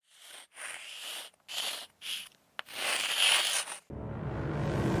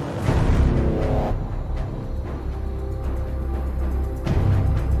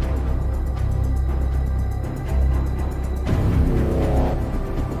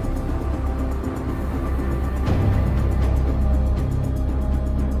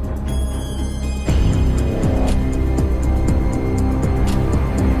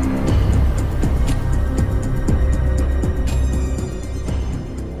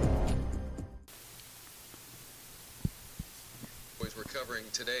recovering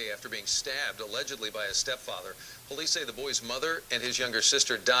today after being stabbed, allegedly by his stepfather. Police say the boy's mother and his younger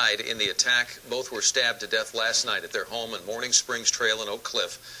sister died in the attack. Both were stabbed to death last night at their home in Morning Springs Trail in Oak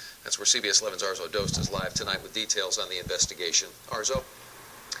Cliff. That's where CBS 11's Arzo Dost is live tonight with details on the investigation. Arzo?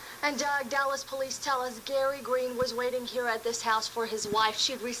 And Doug, Dallas police tell us Gary Green was waiting here at this house for his wife.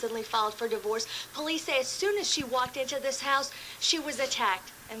 She'd recently filed for divorce. Police say as soon as she walked into this house, she was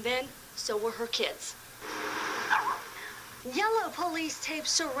attacked. And then, so were her kids. Yellow police tape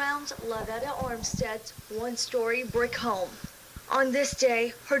surrounds Lavetta Armstead's one-story brick home. On this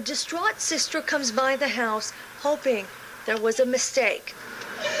day, her distraught sister comes by the house, hoping there was a mistake.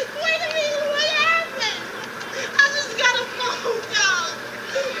 Wait a minute, what happened? I just got a phone call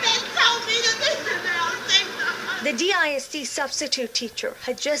that told me that they were now. The DISD substitute teacher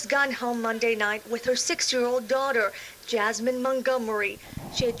had just gone home Monday night with her 6-year-old daughter, Jasmine Montgomery.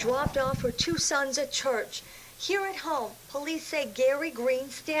 She had dropped off her 2 sons at church. Here at home, police say Gary Green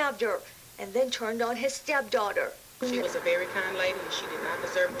stabbed her and then turned on his stepdaughter. She was a very kind lady and she did not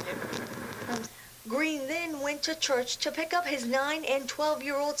deserve what happened to her. Green then went to church to pick up his 9- and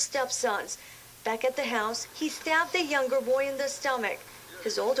 12-year-old stepsons. Back at the house, he stabbed the younger boy in the stomach.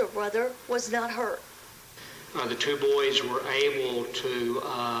 His older brother was not hurt. The 2 boys were able to,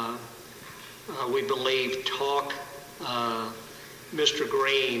 we believe, talk Mr.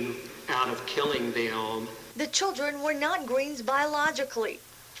 Green out of killing them. The children were not Green's biologically.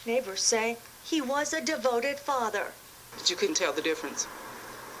 Neighbors say he was a devoted father. But you couldn't tell the difference.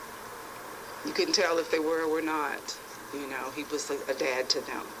 You couldn't tell if they were or were not. You know, he was like a dad to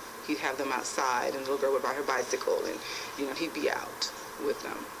them. He'd have them outside, and the little girl would ride her bicycle, and, you know, he'd be out with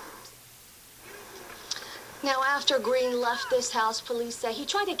them. Now, after Green left this house, police say he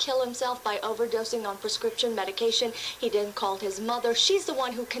tried to kill himself by overdosing on prescription medication. He then called his mother. She's the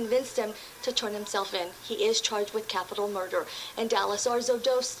one who convinced him to turn himself in. He is charged with capital murder. In Dallas, Arzo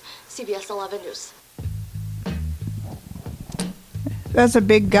Dost, CBS 11 News. That's a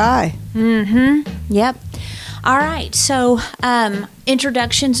big guy. Yep. All right. So,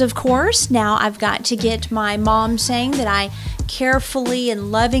 introductions, of course. Now I've got to get my mom saying that I carefully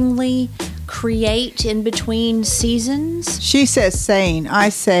and lovingly create in between seasons. She says saying. I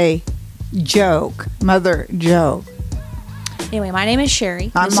say joke. Mother joke. Anyway, my name is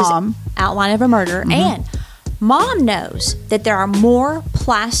Sherry. I'm this Mom. Is Outline of a Murder. And Mom knows that there are more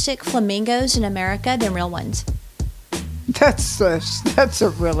plastic flamingos in America than real ones. That's a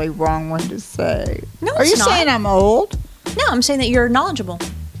really wrong one to say. No, Are it's you not. saying I'm old? No, I'm saying that you're knowledgeable.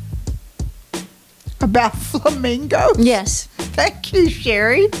 About flamingos? Yes. Thank you,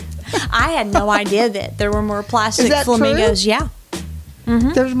 Sherry. I had no idea that there were more plastic Is that flamingos. true? Yeah.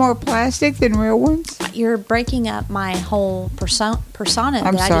 There's more plastic than real ones? You're breaking up my whole persona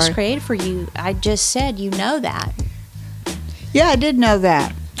I'm that I just sorry. created for you. I just said you know that. Yeah, I did know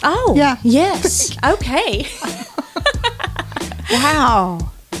that. Oh. Yeah. Yes. Okay.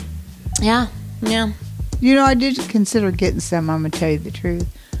 Wow. Yeah. Yeah. You know, I did consider getting some, I'm going to tell you the truth.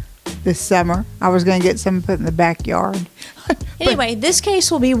 This summer, I was going to get some put in the backyard. Anyway, this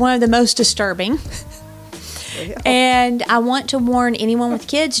case will be one of the most disturbing. And I want to warn anyone with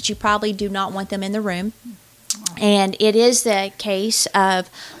kids that you probably do not want them in the room. And it is the case of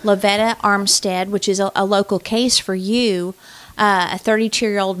Lavetta Armstead, which is a local case for you, a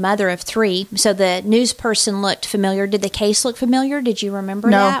 32-year-old mother of 3. So the news person looked familiar. Did the case look familiar? Did you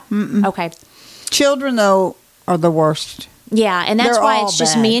remember that? Mm-mm. Okay. Children, though, are the worst. Yeah, and that's They're why all it's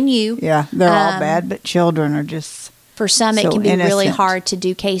just bad. me and you. Yeah, they're all bad, but children are just... For some, it so can be really innocent. hard to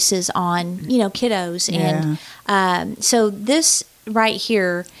do cases on, kiddos. Yeah. And so this right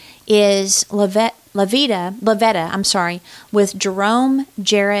here is Lavetta, with Jerome,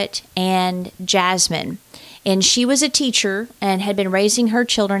 Jarrett, and Jasmine. And she was a teacher and had been raising her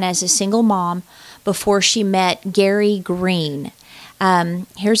children as a single mom before she met Gary Green.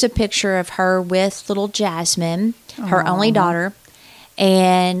 Here's a picture of her with little Jasmine, her only daughter.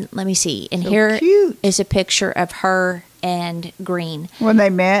 And let me see. And So here cute. is a picture of her and Green. When they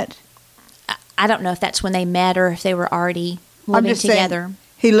met, I don't know if that's when they met or if they were already I'm living just together. saying,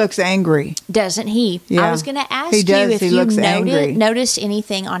 he looks angry. Doesn't he? Yeah. I was going to ask He you does. if He you looks angry. noticed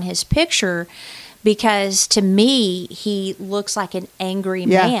anything on his picture, because to me, he looks like an angry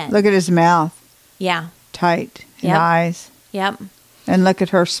Yeah, man. look at his mouth, Yeah. tight, and Yep. eyes. Yep. And look at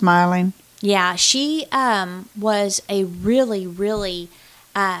her smiling. Yeah, she was a really, really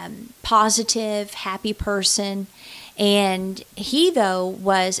positive, happy person. And he, though,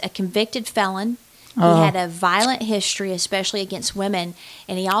 was a convicted felon. He had a violent history, especially against women.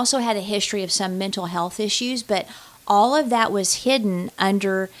 And he also had a history of some mental health issues. But all of that was hidden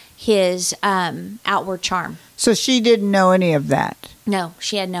under his outward charm. So she didn't know any of that. No,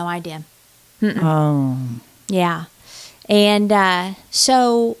 she had no idea. Oh. Yeah. And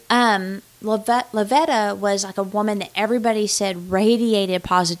so Lavetta was like a woman that everybody said radiated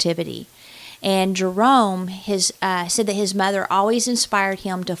positivity. And Jerome said that his mother always inspired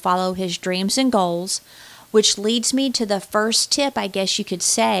him to follow his dreams and goals, which leads me to the first tip, I guess you could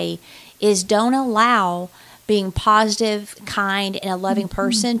say, is don't allow being positive, kind, and a loving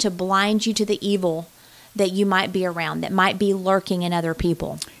person to blind you to the evil that you might be around, that might be lurking in other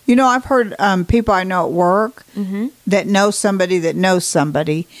people. You know, I've heard people I know at work that knows somebody,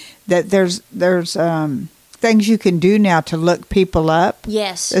 that there's things you can do now to look people up.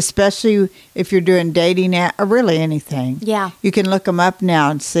 Yes. Especially if you're doing dating or really anything. Yeah. You can look them up now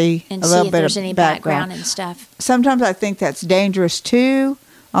and see And a see little if bit there's of any background background and stuff. Sometimes I think that's dangerous too.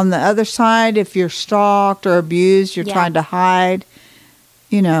 On the other side, if you're stalked or abused, you're Yeah. trying to hide.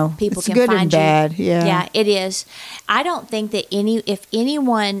 You know, People it's can good find and you. bad. Yeah. Yeah, it is. I don't think that if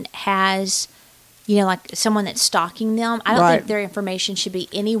anyone has, like someone that's stalking them, I don't Right. think their information should be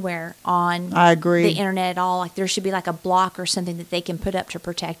anywhere on I agree. the internet at all. Like there should be like a block or something that they can put up to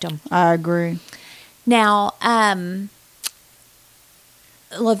protect them. I agree. Now,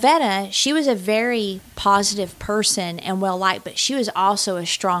 Lavetta, she was a very positive person and well liked, but she was also a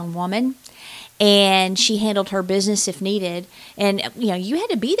strong woman. And she handled her business if needed. And, you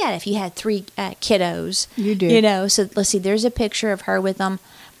had to be that if you had 3 kiddos. You did. So let's see, there's a picture of her with them.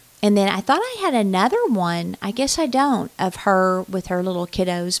 And then I thought I had another one. I guess I don't, of her with her little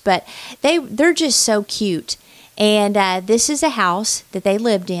kiddos. But they're just so cute. And this is a house that they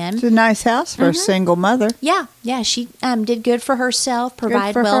lived in. It's a nice house for a single mother. Yeah, she did good for herself,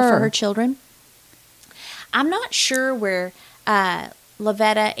 provide for well her. for her children. I'm not sure where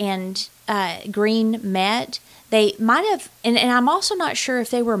Lavetta and Green met. They might have, and I'm also not sure if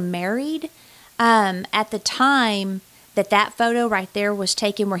they were married at the time that photo right there was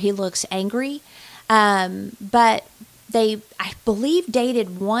taken where he looks angry. But they, I believe,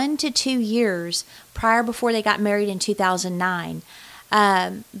 dated 1 to 2 years before they got married in 2009.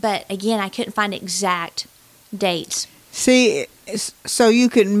 But again, I couldn't find exact dates. See, so you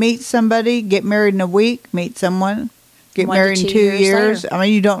can meet somebody, get married in a week, meet someone, get 1 to married in 2 2 years years. later. I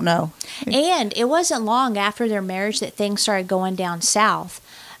mean, you don't know. And it wasn't long after their marriage that things started going down south.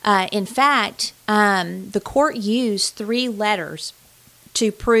 In fact, the court used 3 letters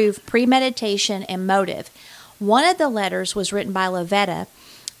to prove premeditation and motive. One of the letters was written by Lavetta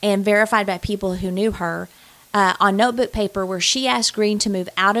and verified by people who knew her on notebook paper where she asked Green to move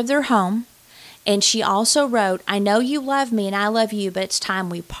out of their home. And she also wrote, "I know you love me and I love you, but it's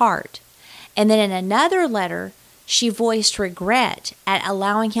time we part." And then in another letter, she voiced regret at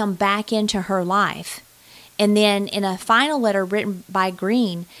allowing him back into her life. And then in a final letter written by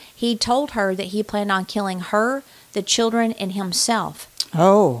Green, he told her that he planned on killing her, the children, and himself.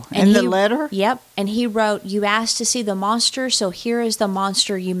 Oh, in the letter? Yep. And he wrote, "You asked to see the monster, so here is the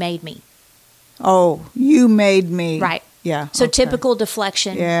monster you made me." Oh, you made me. Right. Yeah. So okay. typical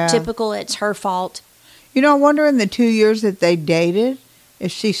deflection. Yeah. Typical it's her fault. You know, I wonder in the 2 years that they dated,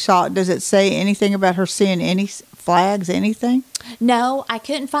 if she saw, does it say anything about her seeing any flags, anything? No, I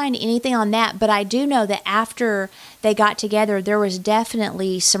couldn't find anything on that, but I do know that after they got together, there was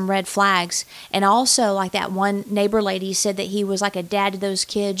definitely some red flags. And also, like that one neighbor lady said that he was like a dad to those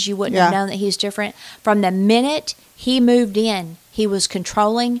kids. You wouldn't have known that he was different. From the minute he moved in, he was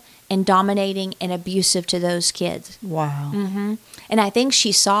controlling and dominating and abusive to those kids. Wow. And I think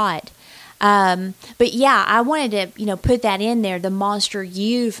she saw it. But yeah, I wanted to, put that in there. The monster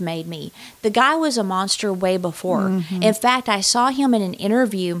you've made me. The guy was a monster way before. In fact, I saw him in an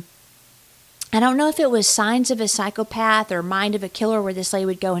interview. I don't know if it was Signs of a Psychopath or Mind of a Killer, where this lady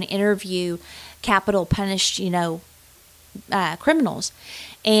would go and interview capital punished, criminals.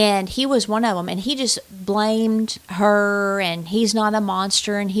 And he was one of them. And he just blamed her, and he's not a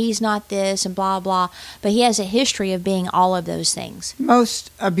monster, and he's not this, and blah, blah. But he has a history of being all of those things.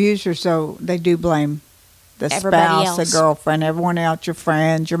 Most abusers, though, they do blame the Everybody spouse, else. the girlfriend, everyone else, your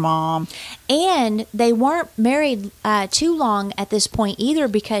friends, your mom. And they weren't married too long at this point either,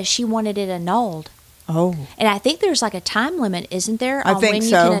 because she wanted it annulled. Oh. And I think there's like a time limit, isn't there, I on think when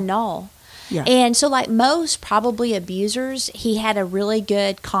so. you can annul. Yeah. And so, like most probably abusers, he had a really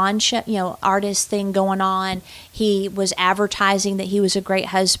good artist thing going on. He was advertising that he was a great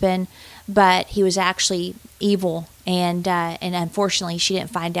husband, but he was actually evil. And unfortunately, she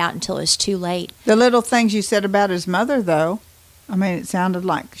didn't find out until it was too late. The little things you said about his mother, though, I mean, it sounded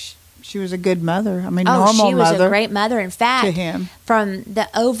like she was a good mother. I mean, Oh, normal she was mother a great mother. In fact, to him. from the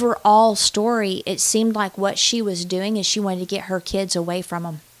overall story, it seemed like what she was doing is she wanted to get her kids away from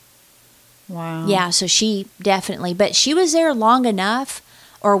him. Wow. Yeah, so she definitely, but she was there long enough,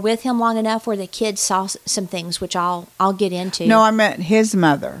 or with him long enough, where the kids saw some things, which I'll get into. No, I meant his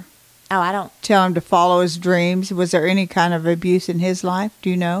mother. Oh, I don't. Tell him to follow his dreams. Was there any kind of abuse in his life? Do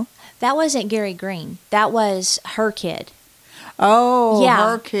you know? That wasn't Gary Green. That was her kid. Oh,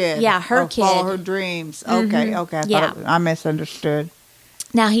 Yeah. her kid. Yeah, her kid. Follow her dreams. Okay, okay. I Yeah. I misunderstood.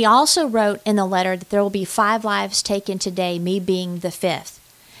 Now, he also wrote in the letter that there will be 5 lives taken today, me being the 5th.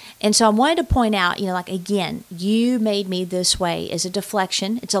 And so I wanted to point out, like, again, you made me this way is a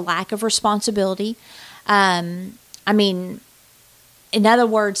deflection. It's a lack of responsibility. I mean, in other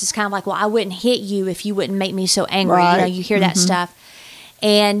words, it's kind of like, well, I wouldn't hit you if you wouldn't make me so angry. Right. You hear that stuff.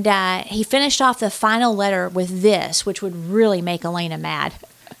 And he finished off the final letter with this, which would really make Elena mad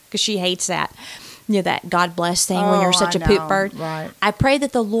because she hates that. That God bless thing when you're such a poop bird. Right. I pray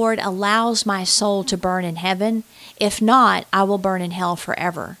that the Lord allows my soul to burn in heaven. If not, I will burn in hell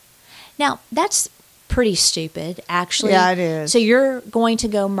forever. Now, that's pretty stupid, actually. Yeah, it is. So you're going to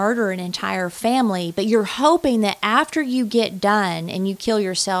go murder an entire family, but you're hoping that after you get done and you kill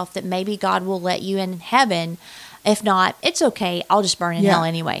yourself, that maybe God will let you in heaven. If not, it's okay. I'll just burn in hell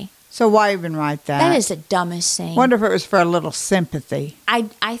anyway. So why even write that? That is the dumbest thing. Wonder if it was for a little sympathy.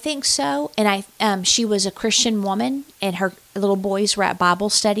 I think so. And she was a Christian woman, and her little boys were at Bible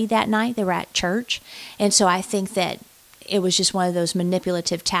study that night. They were at church. And so I think that it was just one of those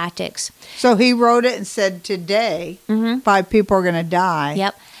manipulative tactics. So he wrote it and said, today, 5 people are going to die.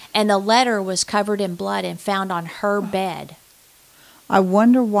 Yep. And the letter was covered in blood and found on her bed. I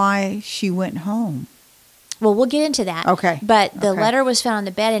wonder why she went home. Well, we'll get into that. Okay. But the Okay. letter was found on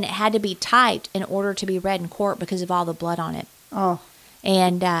the bed, and it had to be typed in order to be read in court because of all the blood on it. Oh,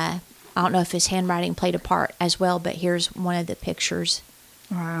 And I don't know if his handwriting played a part as well, but here's one of the pictures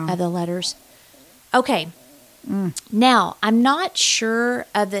wow. of the letters. Okay. Now, I'm not sure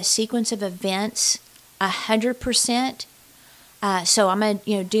of the sequence of events 100%. So I'm going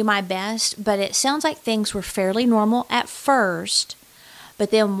to do my best, but it sounds like things were fairly normal at first.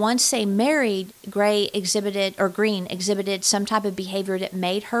 But then once they married, Green exhibited some type of behavior that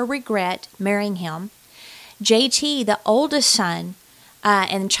made her regret marrying him. JT, the oldest son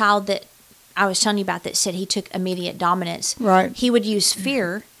and child that I was telling you about that said he took immediate dominance, Right. he would use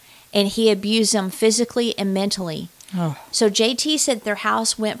fear, and he abused them physically and mentally. Oh. So JT said their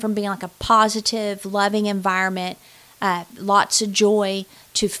house went from being like a positive, loving environment, lots of joy,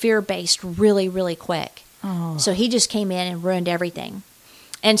 to fear-based really, really quick. Oh. So he just came in and ruined everything.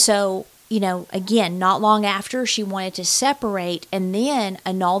 And so, again, not long after, she wanted to separate and then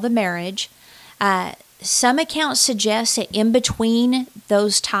annul the marriage. Some accounts suggest that in between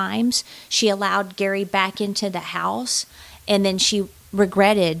those times, she allowed Gary back into the house, and then she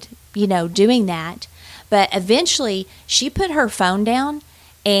regretted, doing that. But eventually, she put her phone down,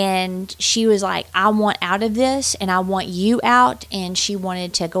 and she was like, I want out of this, and I want you out, and she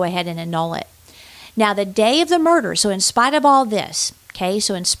wanted to go ahead and annul it. Now, the day of the murder, so in spite of all this,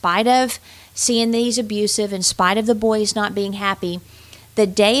 so in spite of seeing these abusive, in spite of the boys not being happy, the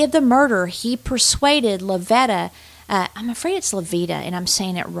day of the murder, he persuaded Lavetta, I'm afraid it's Levita, and I'm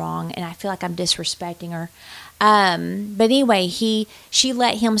saying it wrong, and I feel like I'm disrespecting her. But anyway, she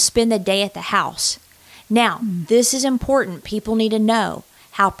let him spend the day at the house. Now, this is important. People need to know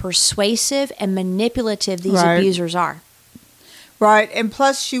how persuasive and manipulative these Right. abusers are. Right. And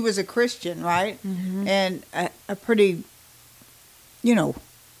plus, she was a Christian, right? Mm-hmm. And a pretty,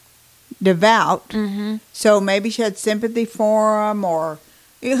 devout. Mm-hmm. So maybe she had sympathy for him, or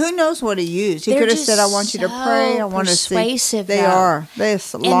who knows what he used. He They're could have just said, I want you to pray. I so want to see. persuasive, They though. are. They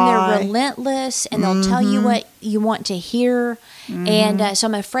And lie. they're relentless, and they'll tell you what you want to hear. And so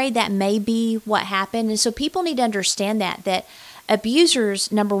I'm afraid that may be what happened. And so people need to understand that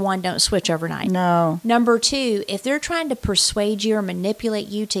abusers, number one, don't switch overnight. No. Number two, if they're trying to persuade you or manipulate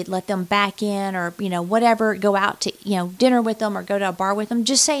you to let them back in, or whatever, go out to dinner with them or go to a bar with them,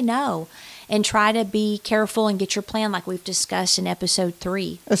 just say no and try to be careful and get your plan like we've discussed in episode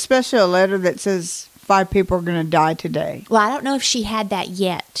 3. Especially a letter that says 5 people are going to die today. Well, I don't know if she had that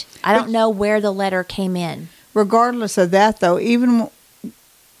yet. I don't know where the letter came in. Regardless of that, though, even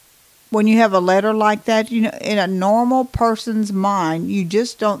when you have a letter like that, in a normal person's mind, you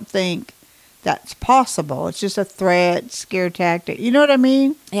just don't think that's possible. It's just a threat, scare tactic. You know what I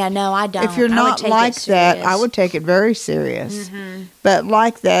mean? Yeah, no, I don't. If you're I would not take it like that, I serious. would take it very serious. But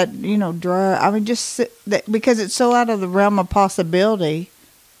like that, I mean, because it's so out of the realm of possibility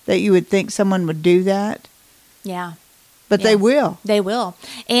that you would think someone would do that. Yeah. But Yeah. they will. They will.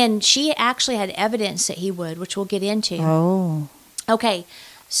 And she actually had evidence that he would, which we'll get into. Oh. Okay,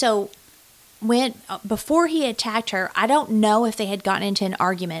 so before he attacked her, I don't know if they had gotten into an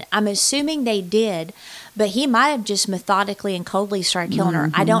argument. I'm assuming they did, but he might have just methodically and coldly started killing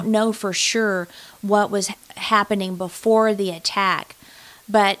her. I don't know for sure what was happening before the attack,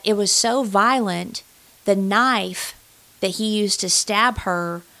 but it was so violent. The knife that he used to stab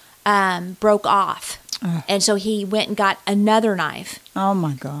her broke off, and so he went and got another knife. Oh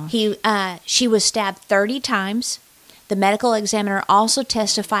my God. She was stabbed 30 times. The medical examiner also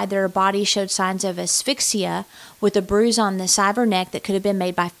testified that her body showed signs of asphyxia with a bruise on the side of her neck that could have been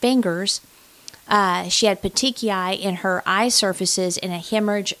made by fingers. She had petechiae in her eye surfaces and a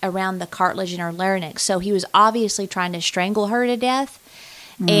hemorrhage around the cartilage in her larynx. So he was obviously trying to strangle her to death,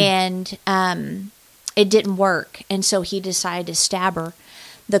 and it didn't work. And so he decided to stab her.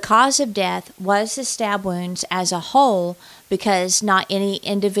 The cause of death was the stab wounds as a whole, because not any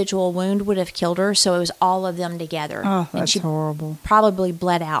individual wound would have killed her, so it was all of them together. Oh, and that's she horrible. probably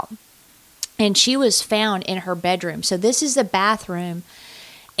bled out. And she was found in her bedroom. So this is the bathroom.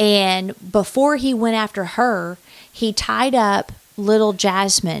 And before he went after her, he tied up little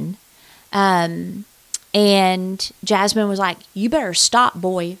Jasmine. And Jasmine was like, "You better stop,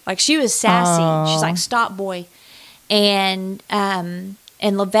 boy." Like, she was sassy. Oh. She's like, "Stop, boy." And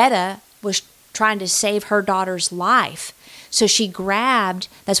Lavetta was trying to save her daughter's life. So she grabbed,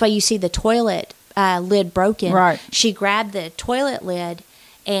 that's why you see the toilet lid broken. Right. She grabbed the toilet lid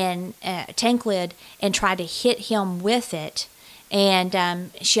and tank lid and tried to hit him with it.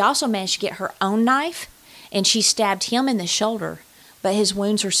 And she also managed to get her own knife, and she stabbed him in the shoulder, but his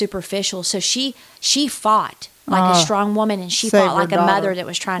wounds were superficial. So she fought like a strong woman, and she Save fought her like a daughter. mother that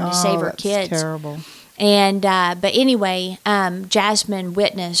was trying to save her that's kids. terrible. And but anyway, Jasmine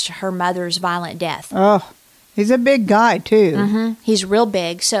witnessed her mother's violent death. Oh, he's a big guy too. Mm-hmm. He's real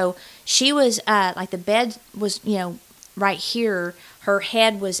big. So she was like, the bed was, right here. Her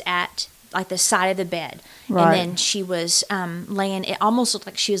head was at like the side of the bed, Right. and then she was laying. It almost looked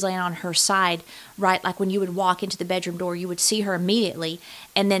like she was laying on her side, right? Like when you would walk into the bedroom door, you would see her immediately,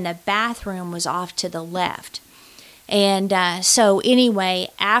 and then the bathroom was off to the left. And so anyway,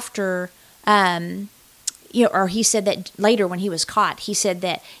 after. Or he said that later when he was caught, he said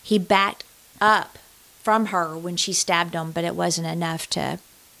that he backed up from her when she stabbed him, but it wasn't enough to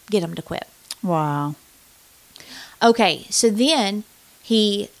get him to quit. Wow. Okay, so then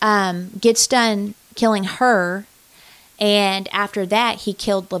he gets done killing her, and after that he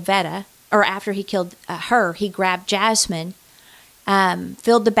killed Lavetta, or after he killed her, he grabbed Jasmine,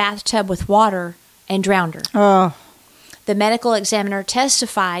 filled the bathtub with water, and drowned her. Oh, The medical examiner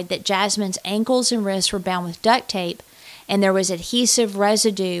testified that Jasmine's ankles and wrists were bound with duct tape, and there was adhesive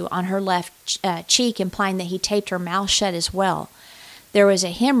residue on her left cheek, implying that he taped her mouth shut as well. There was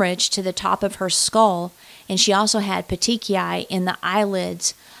a hemorrhage to the top of her skull, and she also had petechiae in the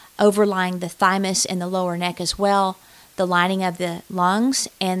eyelids overlying the thymus and the lower neck as well, the lining of the lungs,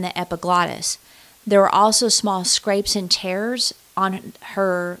 and the epiglottis. There were also small scrapes and tears on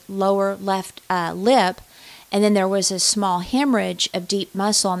her lower left lip, and then there was a small hemorrhage of deep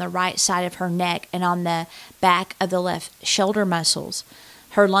muscle on the right side of her neck and on the back of the left shoulder muscles.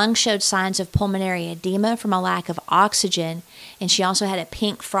 Her lungs showed signs of pulmonary edema from a lack of oxygen, and she also had a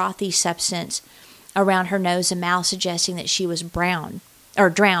pink frothy substance around her nose and mouth, suggesting that she was drowned.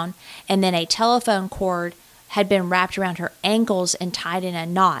 And then a telephone cord had been wrapped around her ankles and tied in a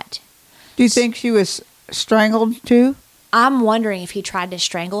knot. do you think she was strangled too? I'm wondering if he tried to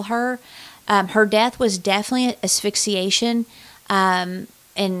strangle her. Her death was definitely asphyxiation, and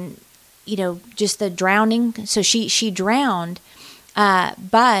just the drowning. So she drowned,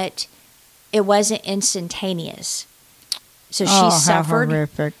 but it wasn't instantaneous. So she How suffered,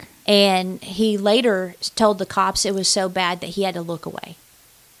 horrific. and he later told the cops it was so bad that he had to look away.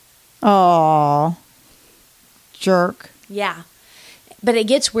 Oh, jerk. Yeah, but it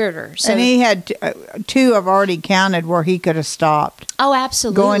gets weirder. So, And he had two I've already counted where he could have stopped. oh,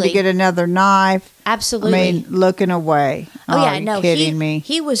 absolutely, Going to get another knife. absolutely. I mean, looking away. Oh yeah, you no, kidding me?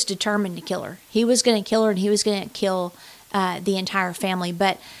 He was determined to kill her. He was going to kill her, and he was going to kill the entire family.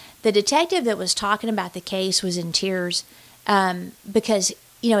 But the detective that was talking about the case was in tears because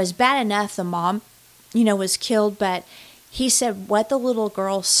it's bad enough the mom, was killed, but he said what the little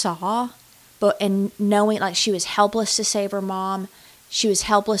girl saw, and knowing like she was helpless to save her mom, she was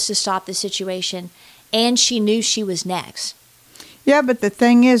helpless to stop the situation, and she knew she was next. Yeah, but the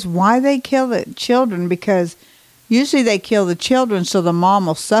thing is, why they kill the children? Because usually they kill the children so the mom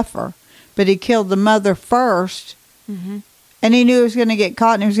will suffer. But he killed the mother first, And he knew he was going to get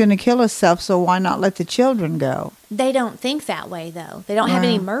caught and he was going to kill himself, so why not let the children go? They don't think that way, though. They don't have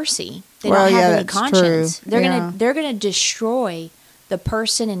any mercy. They Well, don't have yeah, any that's conscience. true. They're gonna destroy the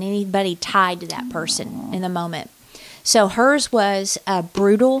person and anybody tied to that person in the moment. So hers was a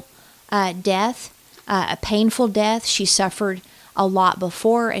brutal death, a painful death. She suffered a lot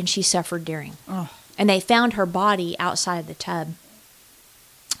before, and she suffered during. Oh. And they found her body outside of the tub.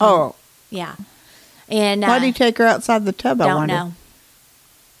 Oh. Yeah. And Why did he take her outside the tub, I don't wonder? know.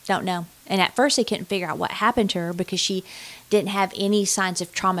 Don't know. And at first they couldn't figure out what happened to her because she didn't have any signs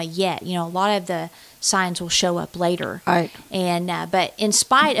of trauma yet. You know, a lot of the signs will show up later. Right. And but in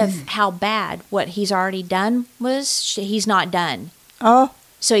spite of how bad what he's already done was, he's not done. Oh.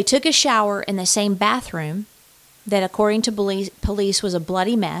 So he took a shower in the same bathroom that, according to police, was a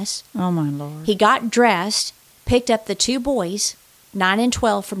bloody mess. Oh, my Lord. He got dressed, picked up the two boys, 9 and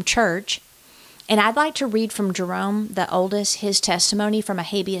 12, from church. And I'd like to read from Jerome, the oldest, his testimony from a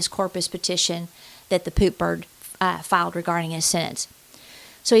habeas corpus petition that the Poop Bird filed regarding his sentence.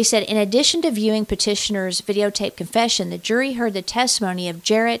 So he said, in addition to viewing petitioner's videotaped confession, the jury heard the testimony of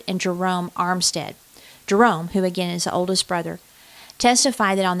Jarrett and Jerome Armstead. Jerome, who again is the oldest brother,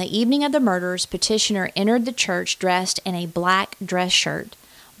 testified that on the evening of the murders, petitioner entered the church dressed in a black dress shirt,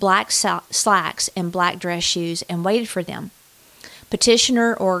 black slacks, and black dress shoes and waited for them.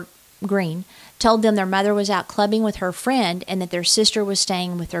 Petitioner, or Green, told them their mother was out clubbing with her friend and that their sister was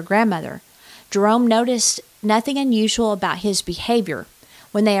staying with their grandmother. Jerome noticed nothing unusual about his behavior.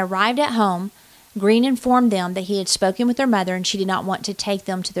 When they arrived at home, Green informed them that he had spoken with their mother and she did not want to take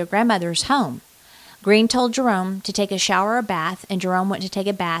them to their grandmother's home. Green told Jerome to take a shower or bath, and Jerome went to take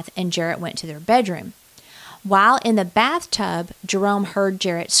a bath, and Jarrett went to their bedroom. While in the bathtub, Jerome heard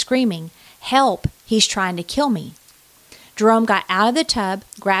Jarrett screaming, "Help, he's trying to kill me." Jerome got out of the tub,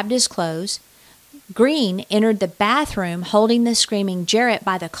 grabbed his clothes. Green entered the bathroom holding the screaming Jarrett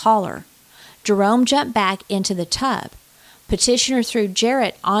by the collar. Jerome jumped back into the tub. Petitioner threw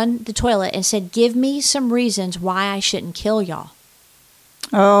Jarrett on the toilet and said, "Give me some reasons why I shouldn't kill y'all."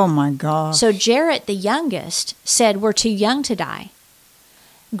 Oh, my gosh. So Jarrett, the youngest, said, "We're too young to die."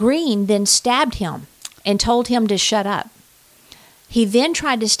 Green then stabbed him and told him to shut up. He then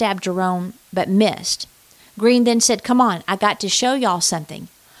tried to stab Jerome but missed. Green then said, "Come on, I got to show y'all something."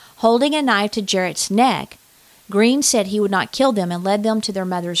 Holding a knife to Jarrett's neck, Green said he would not kill them and led them to their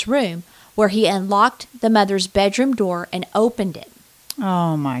mother's room, where he unlocked the mother's bedroom door and opened it.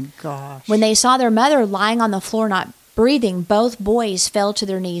 Oh, my gosh. When they saw their mother lying on the floor not breathing, both boys fell to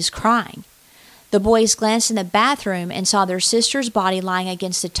their knees crying. The boys glanced in the bathroom and saw their sister's body lying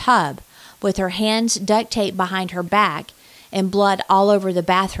against the tub with her hands duct taped behind her back and blood all over the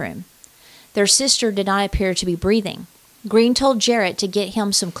bathroom. Their sister did not appear to be breathing. Green told Jarrett to get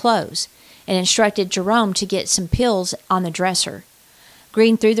him some clothes and instructed Jerome to get some pills on the dresser.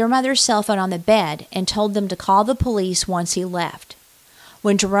 Green threw their mother's cell phone on the bed and told them to call the police once he left.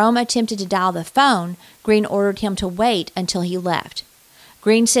 When Jerome attempted to dial the phone, Green ordered him to wait until he left.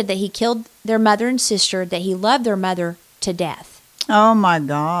 Green said that he killed their mother and sister, that he loved their mother to death. Oh, my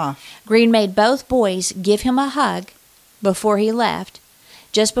gosh. Green made both boys give him a hug before he left.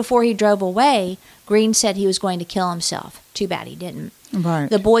 Just before he drove away, Green said he was going to kill himself. Too bad he didn't. Right.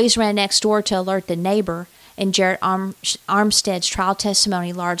 The boys ran next door to alert the neighbor, and Jarrett Armstead's trial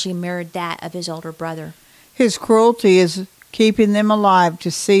testimony largely mirrored that of his older brother. His cruelty is keeping them alive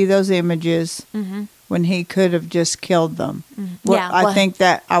to see those images when he could have just killed them. Well, Yeah, I think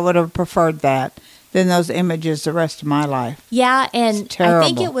that I would have preferred that than those images the rest of my life. Yeah, and It's terrible. I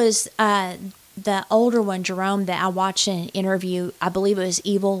think it was the older one, Jerome, that I watched in an interview. I believe it was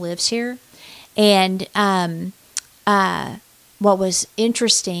Evil Lives Here. And what was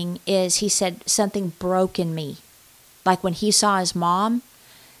interesting is he said something broke in me. Like when he saw his mom,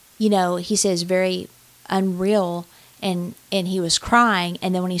 you know, he says very unreal, and he was crying.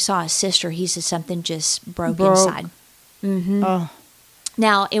 And then when he saw his sister, he said something just broke. Inside. Oh,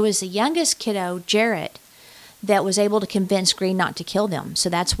 Now, it was the youngest kiddo, Jarrett, that was able to convince Green not to kill them. So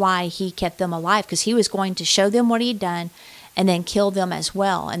that's why he kept them alive, because he was going to show them what he'd done and then kill them as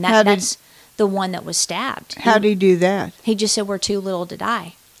well. And that's the one that was stabbed. how do you do that? He just said, "We're too little to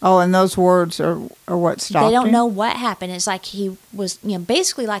die." Oh, and those words are what stopped They don't him? know what happened. It's like he was, you know,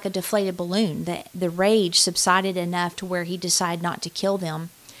 basically like a deflated balloon. The rage subsided enough to where he decided not to kill them.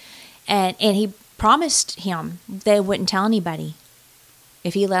 And he promised him they wouldn't tell anybody.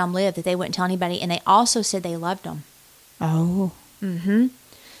 If he let them live, that they wouldn't tell anybody. And they also said they loved him. Oh.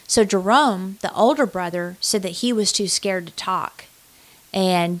 So Jerome, the older brother, said that he was too scared to talk,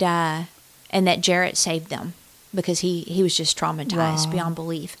 and that Jarrett saved them. because he was just traumatized Wow. beyond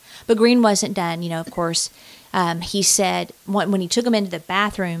belief. But Green wasn't done. Of course, he said when he took them into the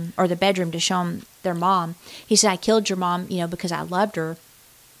bathroom or the bedroom to show them their mom, he said, "I killed your mom, because I loved her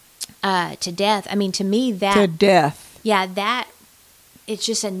to death." I mean, to me, that To death. yeah, that it's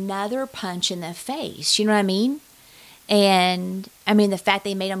just another punch in the face. You know what I mean? And I mean, the fact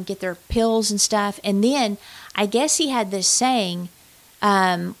they made them get their pills and stuff. And then I guess he had this saying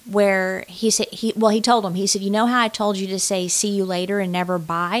where he said, he told him, he said, "You know how I told you to say see you later and never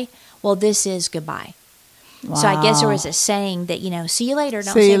bye? Well, this is goodbye." Wow. So I guess there was a saying that, see you later,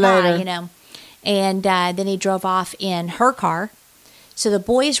 don't See say you bye, later. And then he drove off in her car. So the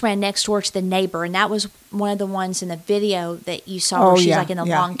boys ran next door to the neighbor, and that was one of the ones in the video that you saw where Oh, she's yeah, like in the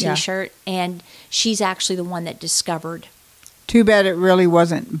yeah, long yeah. T-shirt, and she's actually the one that discovered. Too bad it really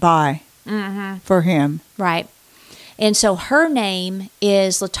wasn't by for him. Right. And so her name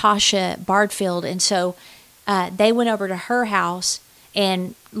is Latasha Bardfield, and so they went over to her house,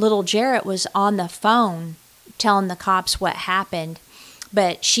 and little Jarrett was on the phone telling the cops what happened.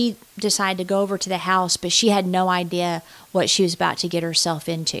 But she decided to go over to the house, but she had no idea what she was about to get herself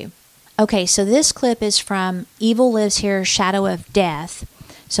into. Okay, so this clip is from Evil Lives Here, Shadow of Death.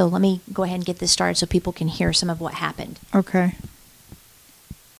 So let me go ahead and get this started so people can hear some of what happened. Okay.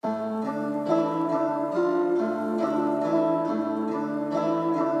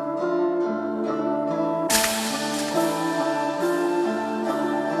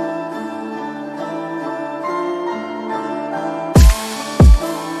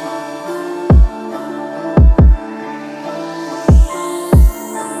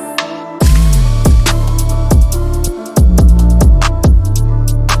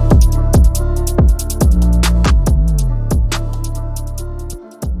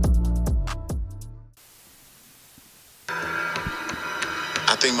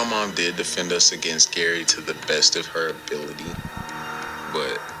 I think my mom did defend us against Gary to the best of her ability,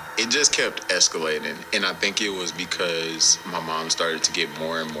 but it just kept escalating. And I think it was because my mom started to get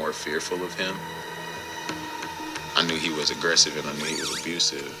more and more fearful of him. I knew he was aggressive and I knew he was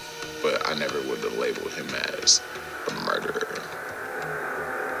abusive, but I never would have labeled him as a murderer.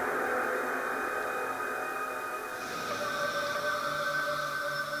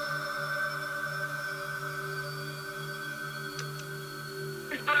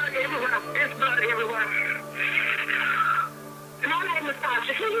 It's blood everywhere. It's blood everywhere. My name is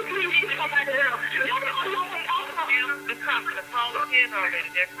Tasha. Can you please get somebody else? The cops are calling in already.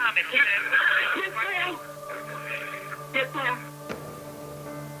 They're coming. Yes, ma'am. Yes, ma'am.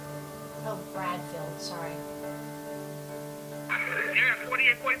 Oh, Bradfield, sorry. They're at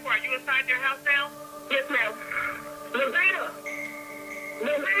 4844. Are you inside their house now? Yes, ma'am. Lavina!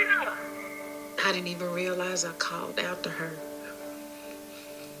 Lavina! I didn't even realize I called after her.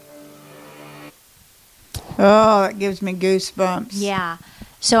 Oh, that gives me goosebumps. Yeah.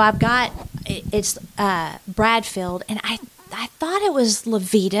 So I've got, it's Bradfield, and I thought it was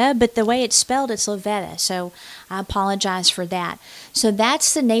Levita, but the way it's spelled, it's Lavetta. So I apologize for that. So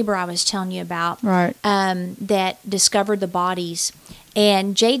that's the neighbor I was telling you about. Right. That discovered the bodies.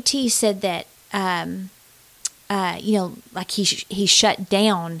 And JT said that, like he shut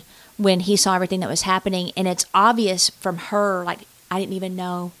down when he saw everything that was happening. And it's obvious from her, like, I didn't even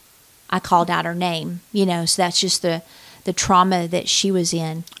know I called out her name, so that's just the trauma that she was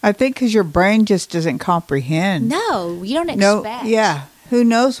in. I think because your brain just doesn't comprehend. No, you don't No, expect. yeah. Who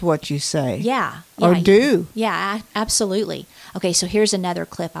knows what you say? Yeah. Or yeah, do. Yeah, absolutely. Okay, so here's another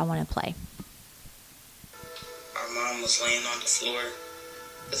clip I want to play. Our mom was laying on the floor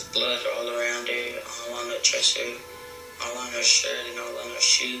with blood all around her, all on her dresser, all on her shirt, and all on her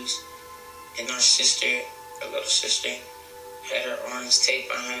shoes. And our sister, her little sister, had her arms taped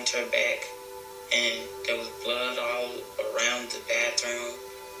behind her back, and there was blood all around the bathroom,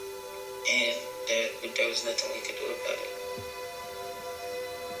 and there was nothing we could do about it.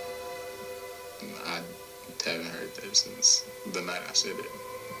 I haven't heard that since the night I said it.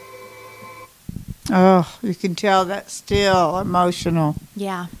 Oh, you can tell that's still emotional.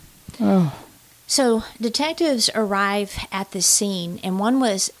 Yeah. Oh. So detectives arrive at the scene, and one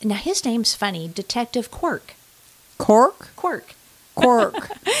was, now his name's funny, Detective Quirk. Cork? Quirk. Quirk.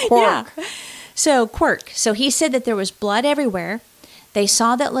 Yeah. Quirk. So Quirk. So he said that there was blood everywhere. They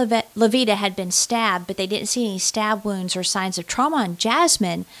saw that Levita had been stabbed, but they didn't see any stab wounds or signs of trauma on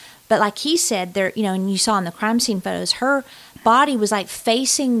Jasmine. But like he said, there, and you saw in the crime scene photos, her body was like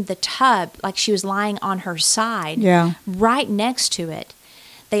facing the tub, like she was lying on her side, Yeah. right next to it.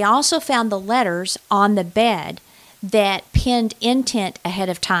 They also found the letters on the bed that pinned intent ahead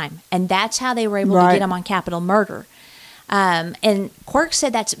of time, and that's how they were able to Right. get him on capital murder. And Quirk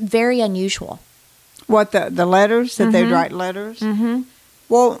said that's very unusual. What, the letters? That they'd write letters? Mm-hmm.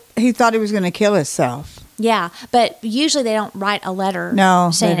 Well, he thought he was going to kill himself. Yeah, but usually they don't write a letter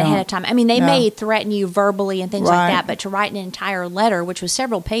No, saying they ahead don't. of time. I mean, they No. may threaten you verbally and things Right. like that, but to write an entire letter, which was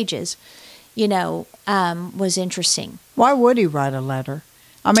several pages, was interesting. Why would he write a letter?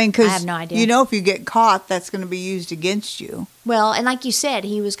 I mean, because I have no idea. if you get caught, that's going to be used against you. Well, and like you said,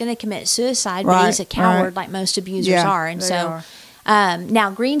 he was going to commit suicide, but Right, he's a coward right. like most abusers Yeah, are. And they so are.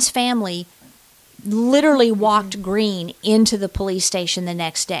 now Green's family literally walked Green into the police station the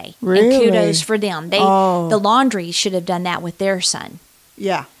next day. Really? And kudos for them. Oh. The Laundries should have done that with their son.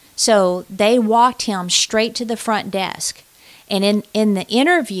 Yeah. So they walked him straight to the front desk. And in the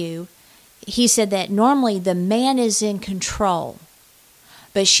interview, he said that normally the man is in control,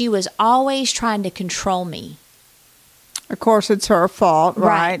 but she was always trying to control me. Of course, it's her fault, right?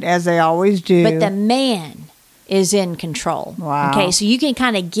 Right. As they always do. But the man is in control. Wow. Okay, so you can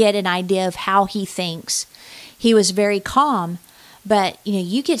kind of get an idea of how he thinks. He was very calm, but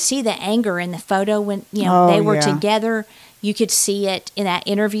you could see the anger in the photo when Oh, they were yeah. together. You could see it in that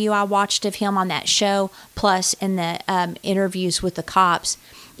interview I watched of him on that show, plus in the interviews with the cops.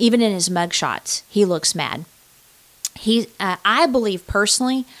 Even in his mugshots, he looks mad. I believe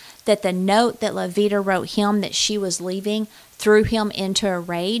personally that the note that Levita wrote him that she was leaving threw him into a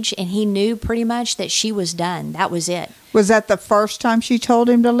rage, and he knew pretty much that she was done. That was it. Was that the first time she told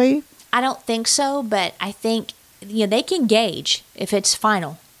him to leave? I don't think so, but I think they can gauge if it's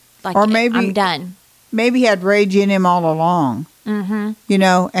final. Like, Or maybe- I'm done. Maybe he had rage in him all along. Mm-hmm.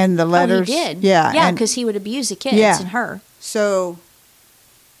 And the letters. Oh, he did. Yeah. Yeah, and because he would abuse the kids Yeah. and her. so,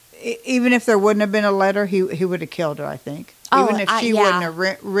 even if there wouldn't have been a letter, he would have killed her, I think. Oh, Even if she yeah. wouldn't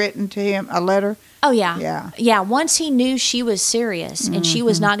have written to him a letter. Oh, yeah. Yeah. Yeah, once he knew she was serious and she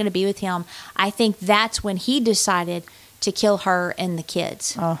was not going to be with him, I think that's when he decided to kill her and the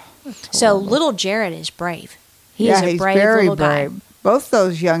kids. Oh, that's So horrible. little Jared is brave. He yeah, is a he's brave very little guy. brave. Both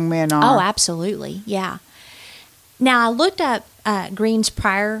those young men are. Oh, absolutely. Yeah. Now, I looked up Green's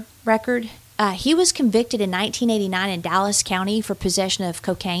prior record. He was convicted in 1989 in Dallas County for possession of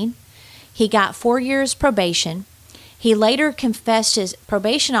cocaine. He got 4 years probation. He later confessed his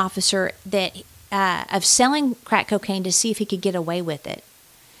probation officer that of selling crack cocaine to see if he could get away with it.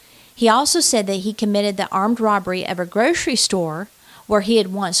 He also said that he committed the armed robbery of a grocery store where he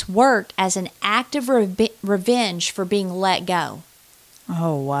had once worked as an act of revenge for being let go.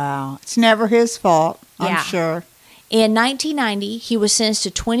 Oh, wow. It's never his fault, I'm Yeah. sure. In 1990, he was sentenced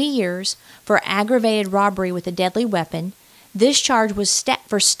to 20 years for aggravated robbery with a deadly weapon. This charge was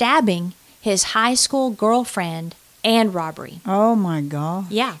for stabbing his high school girlfriend and robbery. Oh, my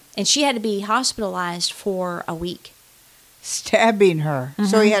God. Yeah, and she had to be hospitalized for a week. Stabbing her.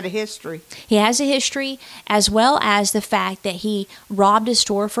 So he had a history. He has a history, as well as the fact that he robbed a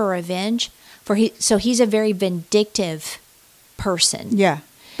store for revenge. So he's a very vindictive person. Yeah.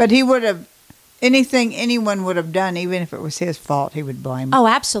 But he would have, anything anyone would have done, even if it was his fault, he would blame. Oh,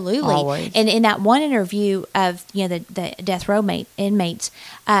 absolutely. Always. And in that one interview of the death row inmates,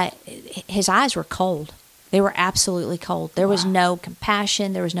 his eyes were cold. They were absolutely cold. There was no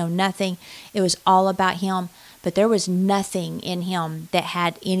compassion. There was no nothing. It was all about him. But there was nothing in him that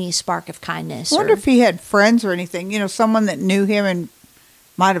had any spark of kindness. I wonder if he had friends or anything. Someone that knew him and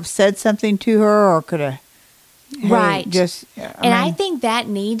might have said something to her or could have. Right. I I think that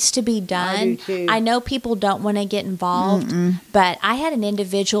needs to be done. I do too. I know people don't want to get involved, but I had an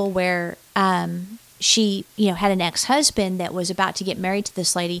individual where she, had an ex-husband that was about to get married to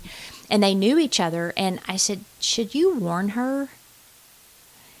this lady, and they knew each other. And I said, "Should you warn her?"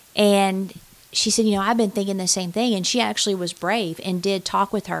 And she said, "I've been thinking the same thing." And she actually was brave and did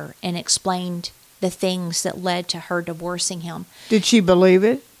talk with her and explained the things that led to her divorcing him. Did she believe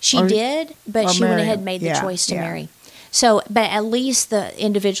it? She Or- did, but or she went marry ahead him. and made the Yeah, choice to yeah. marry. So, but at least the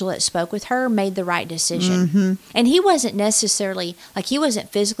individual that spoke with her made the right decision. And he wasn't necessarily, he wasn't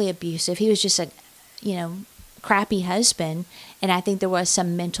physically abusive. He was just a, crappy husband. And I think there was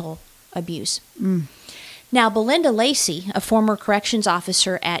some mental abuse. Now, Belinda Lacey, a former corrections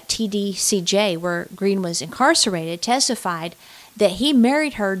officer at TDCJ, where Green was incarcerated, testified that he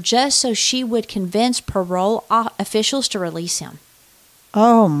married her just so she would convince parole officials to release him.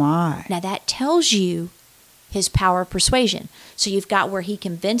 Oh, my. Now, that tells you his power of persuasion. So you've got where he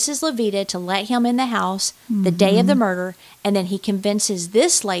convinces Levita to let him in the house the day of the murder, and then he convinces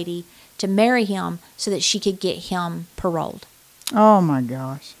this lady to marry him so that she could get him paroled. Oh, my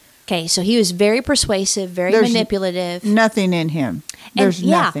gosh. Okay, so he was very persuasive, very There's manipulative. Nothing in him. There's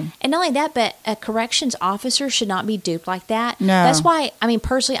nothing. And not only that, but a corrections officer should not be duped like that. No. That's why,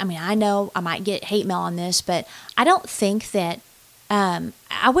 personally, I know I might get hate mail on this, but I don't think that,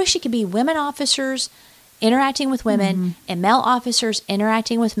 I wish it could be women officers interacting with women and male officers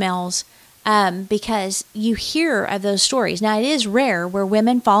interacting with males, because you hear of those stories. Now, it is rare where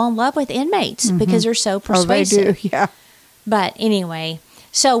women fall in love with inmates because they're so persuasive. Oh, they do, yeah. But anyway,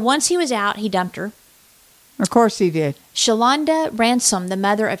 so once he was out, he dumped her. Of course he did. Shalonda Ransom, the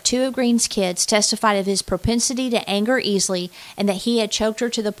mother of 2 of Green's kids, testified of his propensity to anger easily and that he had choked her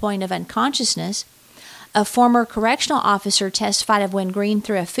to the point of unconsciousness. A former correctional officer testified of when Green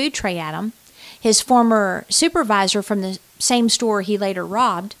threw a food tray at him. His former supervisor from the same store he later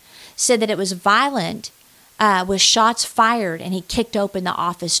robbed said that it was violent, with shots fired, and he kicked open the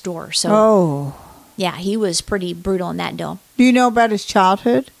office door. So, yeah, he was pretty brutal in that deal. Do you know about his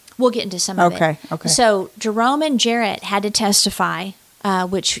childhood? We'll get into some of it. Okay. So Jerome and Jarrett had to testify,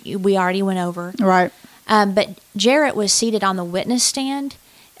 which we already went over. Right. But Jarrett was seated on the witness stand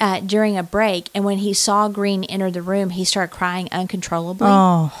during a break, and when he saw Green enter the room, he started crying uncontrollably.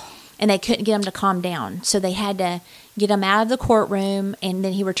 Oh. And they couldn't get him to calm down. So they had to get him out of the courtroom, and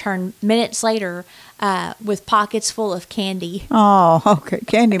then he returned minutes later with pockets full of candy. Oh, okay.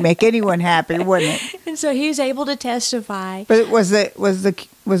 Candy make anyone happy, wouldn't it? And so he was able to testify. But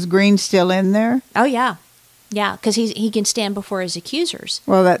was Green still in there? Oh, yeah. Yeah, because he can stand before his accusers.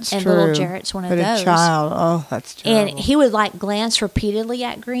 Well, that's and true. And little Jarrett's one of those. But a child, oh, that's terrible. And he would glance repeatedly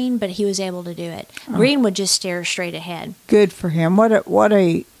at Green, but he was able to do it. Green would just stare straight ahead. Good for him. What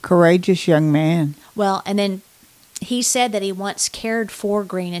a courageous young man. Well, and then he said that he once cared for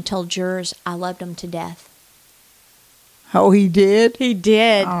Green and told jurors, "I loved him to death." Oh, he did? He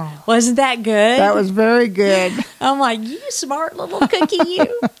did. Oh. Wasn't that good? That was very good. I'm like, you smart little cookie,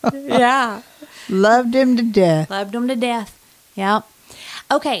 you. Yeah. Loved him to death. Loved him to death. Yep.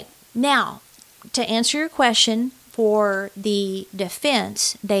 Okay, now, to answer your question, for the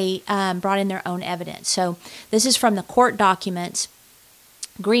defense, they brought in their own evidence. So this is from the court documents.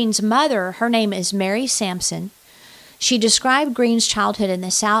 Green's mother, her name is Mary Sampson. She described Green's childhood in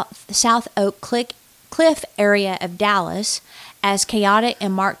the South Oak Cliff area of Dallas as chaotic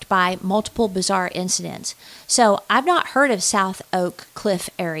and marked by multiple bizarre incidents. So I've not heard of South Oak Cliff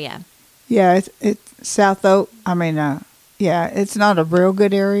area. Yeah, it's South Oak. Yeah, it's not a real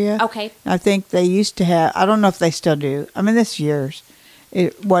good area. Okay. I think they used to have, I don't know if they still do. This years.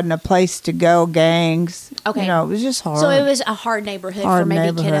 It wasn't a place to go, gangs. Okay. It was just hard. So it was a hard neighborhood for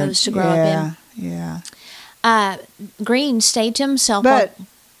maybe kiddos to grow up in. Yeah. Green stayed to himself. But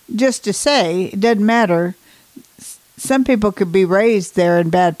just to say, it doesn't matter. Some people could be raised there in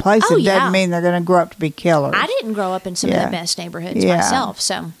bad places. Oh, yeah. Doesn't mean they're going to grow up to be killers. I didn't grow up in some of the best neighborhoods myself.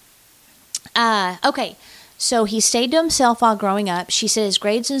 So, okay. So he stayed to himself while growing up. She said his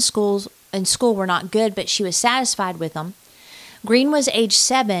grades in school were not good, but she was satisfied with them. Green was age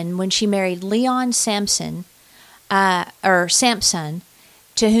 7 when she married Leon Sampson, Sampson,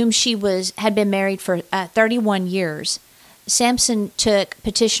 to whom she had been married for 31 years. Sampson took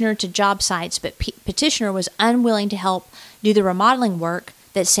Petitioner to job sites, but Petitioner was unwilling to help do the remodeling work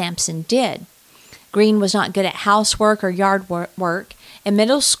that Sampson did. Green was not good at housework or yard work. In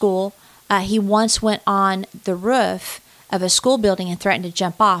middle school, he once went on the roof of a school building and threatened to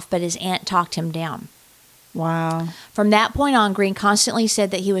jump off, but his aunt talked him down. Wow. From that point on, Green constantly said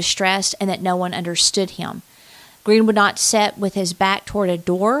that he was stressed and that no one understood him. Green would not sit with his back toward a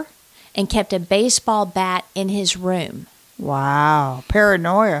door and kept a baseball bat in his room. Wow.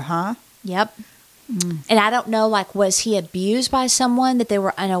 Paranoia, huh? Yep. And I don't know, was he abused by someone that they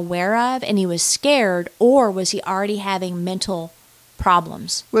were unaware of and he was scared, or was he already having mental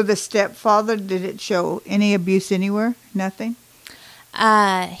problems? With the stepfather, did it show any abuse anywhere? Nothing?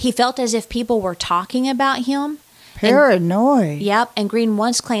 He felt as if people were talking about him. Paranoid. Yep, and Green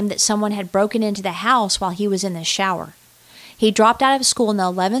once claimed that someone had broken into the house while he was in the shower. He dropped out of school in the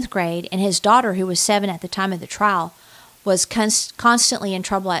 11th grade, and his daughter, who was 7 at the time of the trial, was constantly in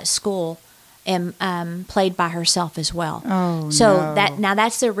trouble at school and played by herself as well. Oh, so no.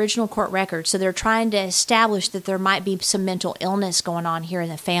 that's the original court record. So they're trying to establish that there might be some mental illness going on here in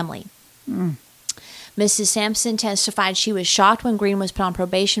the family. Mrs. Sampson testified she was shocked when Green was put on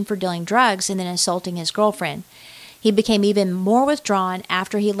probation for dealing drugs and then assaulting his girlfriend. He became even more withdrawn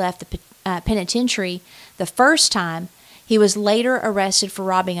after he left the penitentiary the first time. He was later arrested for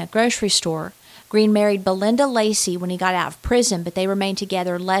robbing a grocery store. Green married Belinda Lacey when he got out of prison, but they remained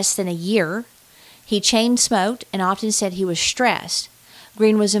together less than a year. He chain smoked and often said he was stressed.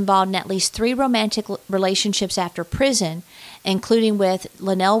 Green was involved in at least 3 romantic relationships after prison, including with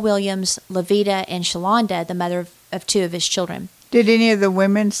Linnell Williams, Levita, and Shalonda, the mother of 2 of his children. Did any of the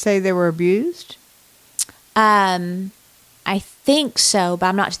women say they were abused? I think so, but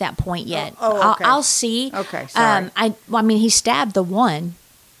I'm not to that point yet. Okay. I'll see. Okay, sorry. He stabbed the one.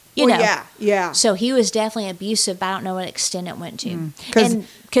 You Well, know. yeah, yeah. So he was definitely abusive, but I don't know what extent it went to. 'Cause- And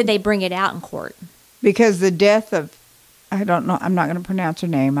could they bring it out in court? Because the death of, I don't know, I'm not going to pronounce her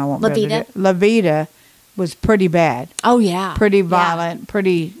name. I won't be able to Levita? do- Levita was pretty bad. Oh, yeah. Pretty Yeah. violent,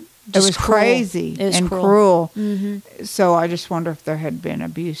 pretty, it Just was cruel. crazy It was and cruel. cruel. So I just wonder if there had been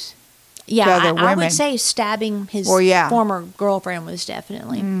abuse. Yeah, to other I women. would say stabbing his Well, yeah. former girlfriend was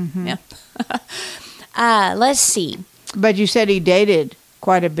definitely. Yeah. Let's see. But you said he dated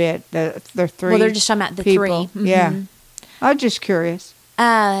quite a bit. They're three. Well, they're just talking about the people. three. Yeah. Mhm. I was just curious.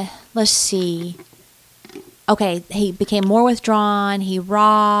 Let's see. Okay, he became more withdrawn. He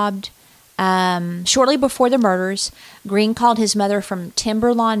robbed. Shortly before the murders, Green called his mother from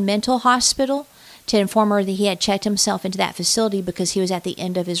Timberlawn Mental Hospital to inform her that he had checked himself into that facility because he was at the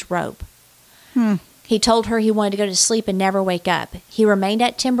end of his rope. He told her he wanted to go to sleep and never wake up. He remained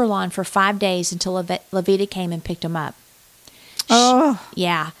at Timberlawn for 5 days until Levita came and picked him up. Oh,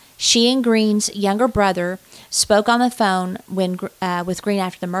 Yeah. She and Green's younger brother spoke on the phone with Green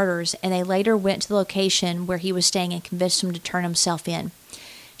after the murders, and they later went to the location where he was staying and convinced him to turn himself in.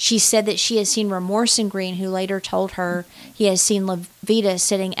 She said that she had seen remorse in Green, who later told her he has seen Levita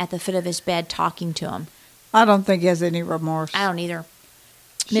sitting at the foot of his bed talking to him. I don't think he has any remorse. I don't either.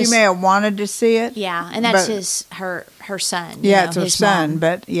 She may have wanted to see it. Yeah, and that's but- her son. you Yeah, know, it's her his son, mom.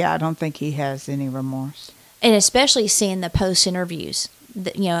 but yeah, I don't think he has any remorse. And especially seeing the post interviews,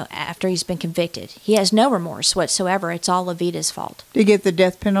 after he's been convicted. He has no remorse whatsoever. It's all Levita's fault. Did he get the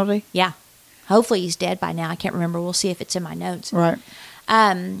death penalty? Yeah. Hopefully he's dead by now. I can't remember. We'll see if it's in my notes. Right.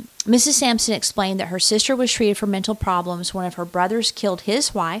 Mrs. Sampson explained that her sister was treated for mental problems. One of her brothers killed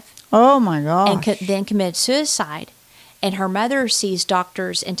his wife Oh my gosh. and then committed suicide. And her mother sees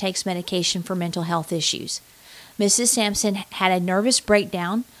doctors and takes medication for mental health issues. Mrs. Sampson had a nervous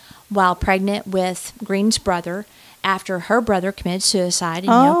breakdown while pregnant with Green's brother after her brother committed suicide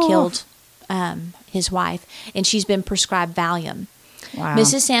and killed his wife. And she's been prescribed Valium. Wow.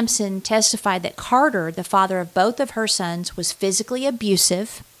 Mrs. Sampson testified that Carter, the father of both of her sons, was physically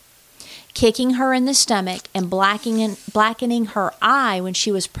abusive, kicking her in the stomach and blackening her eye when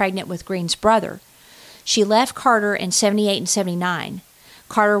she was pregnant with Green's brother. She left Carter in 78 and 79.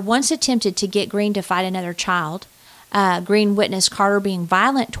 Carter once attempted to get Green to fight another child. Green witnessed Carter being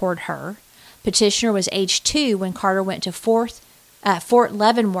violent toward her. Petitioner was age 2 when Carter went to Fort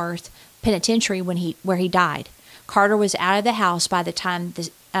Leavenworth Penitentiary where he died. Carter was out of the house by the time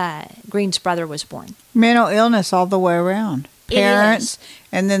Green's brother was born. Mental illness all the way around. It Parents, is.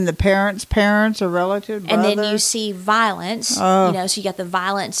 and then the parents or relatives, And then you brothers. see violence, Oh. so you got the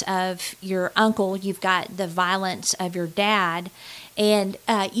violence of your uncle, you've got the violence of your dad. And,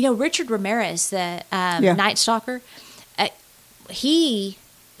 Richard Ramirez, the Night Stalker, he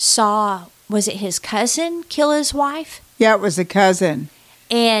saw, was it his cousin kill his wife? Yeah, it was a cousin.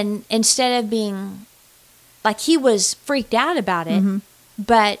 And instead of being, he was freaked out about it, Mm-hmm.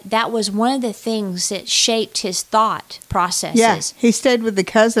 but that was one of the things that shaped his thought processes. Yeah, he stayed with the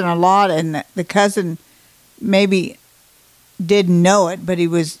cousin a lot, and the cousin maybe didn't know it, but he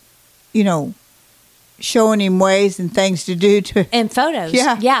was, showing him ways and things to do to. And photos.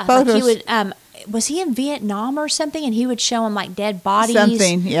 Yeah, Like photos. he would, was he in Vietnam or something? And he would show him dead bodies.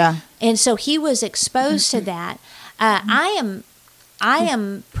 Something, yeah. And so he was exposed to that. I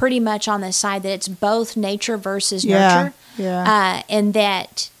am pretty much on the side that it's both nature versus nurture. Yeah. And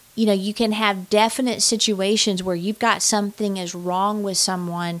that, you can have definite situations where you've got something is wrong with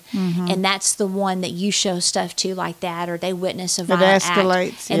someone, and that's the one that you show stuff to like that, or they witness a violent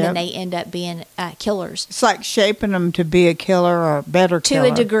escalates, act, and then yep. they end up being killers. It's like shaping them to be a killer or a better To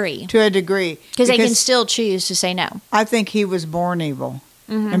killer. a degree. To a degree. Because they can still choose to say no. I think he was born evil,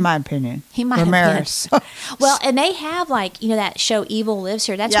 in my opinion. He might Ramirez. have been. Well, and they have that show Evil Lives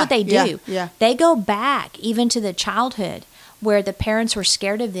Here. That's Yeah, what they do. yeah. They go back even to the childhood where the parents were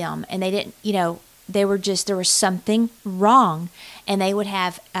scared of them and they didn't, they were just, there was something wrong, and they would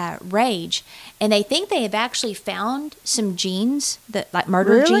have rage. And they think they have actually found some genes,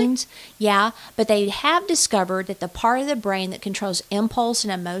 murder Really? genes. Yeah, but they have discovered that the part of the brain that controls impulse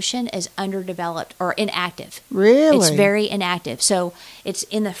and emotion is underdeveloped or inactive. Really? It's very inactive. So it's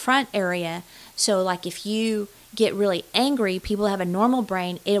in the front area. So if you get really angry, people have a normal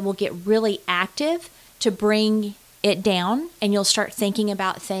brain, it will get really active to bring it down, and you'll start thinking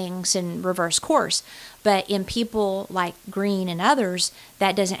about things in reverse course. But in people like Green and others,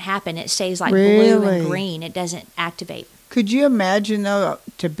 that doesn't happen. It stays blue Really? and green. It doesn't activate. Could you imagine, though,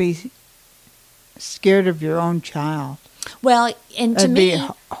 to be scared of your own child? Well, and to That'd be me,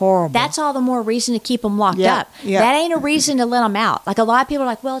 horrible. that's all the more reason to keep them locked Yeah, up. yeah. That ain't a reason to let them out. Like a lot of people are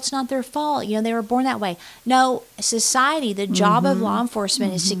like, well, it's not their fault. You know, they were born that way. No, society, the job of law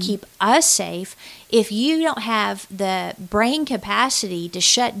enforcement is to keep us safe. If you don't have the brain capacity to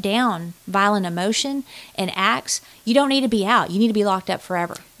shut down violent emotion and acts, you don't need to be out. You need to be locked up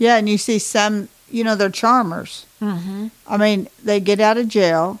forever. Yeah, and you see some, they're charmers. Mm-hmm. I mean, they get out of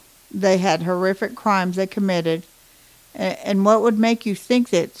jail. They had horrific crimes they committed. And what would make you think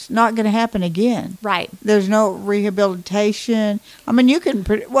that it's not going to happen again? Right. There's no rehabilitation. I mean, you can,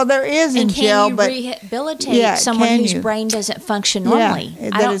 there is in And can jail, you but rehabilitate someone can whose you? brain doesn't function normally? Yeah,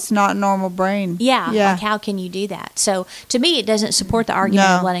 that it's not normal brain. Yeah, Yeah. like how can you do that? So to me, it doesn't support the argument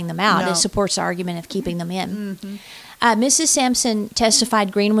of No, letting them out. no. It supports the argument of keeping them in. Mrs. Sampson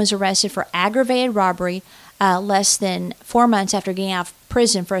testified Green was arrested for aggravated robbery less than 4 months after getting out of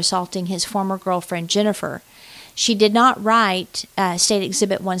prison for assaulting his former girlfriend, Jennifer. She did not write State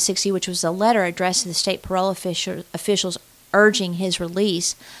Exhibit 160, which was a letter addressed to the state parole officials urging his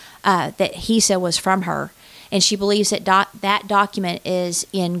release that he said was from her. And she believes that that document is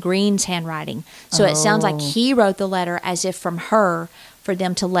in Green's handwriting. So it sounds like he wrote the letter as if from her for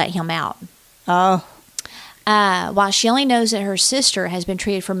them to let him out. Oh. While she only knows that her sister has been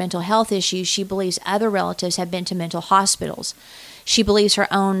treated for mental health issues, she believes other relatives have been to mental hospitals. She believes her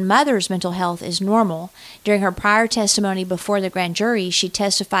own mother's mental health is normal. During her prior testimony before the grand jury, she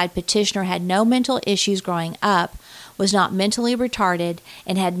testified petitioner had no mental issues growing up, was not mentally retarded,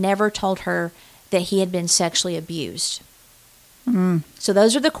 and had never told her that he had been sexually abused. So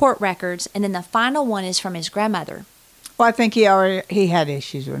those are the court records, and then the final one is from his grandmother. Well, I think he had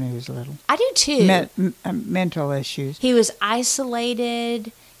issues when he was little. I do too. Mental issues. He was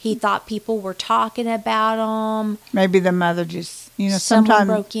isolated. He thought people were talking about him. Maybe the mother just, Someone sometimes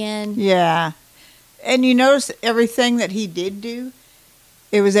broke in. Yeah. And you notice everything that he did do,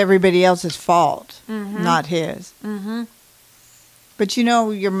 it was everybody else's fault, not his. Mm-hmm. But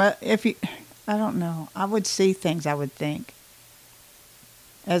I don't know. I would see things, I would think.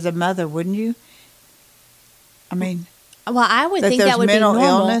 As a mother, wouldn't you? I mean, Well, I would that think there's that would be mental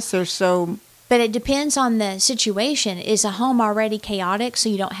normal. illness or so. But it depends on the situation. Is a home already chaotic so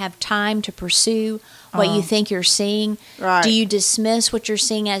you don't have time to pursue what you think you're seeing? Right. Do you dismiss what you're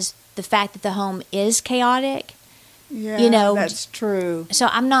seeing as the fact that the home is chaotic? Yeah, that's true. So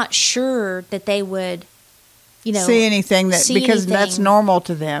I'm not sure that they would, see anything because that's normal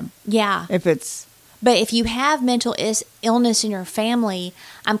to them. Yeah. But if you have mental illness in your family,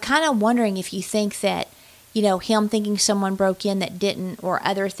 I'm kind of wondering if you think that, him thinking someone broke in that didn't or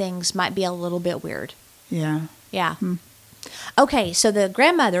other things might be a little bit weird. Yeah. Yeah. Okay, so the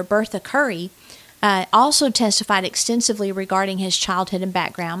grandmother, Bertha Curry, also testified extensively regarding his childhood and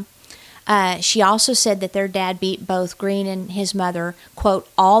background. She also said that their dad beat both Green and his mother, quote,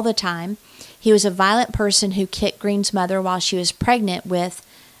 all the time. He was a violent person who kicked Green's mother while she was pregnant with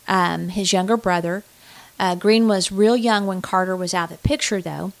his younger brother. Green was real young when Carter was out of the picture,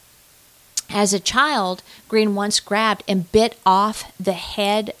 though. As a child, Green once grabbed and bit off the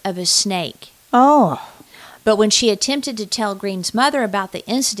head of a snake. Oh. But when she attempted to tell Green's mother about the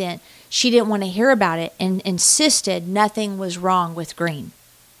incident, she didn't want to hear about it and insisted nothing was wrong with Green.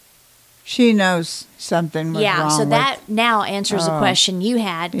 She knows something was wrong. Yeah, so that now answers the question you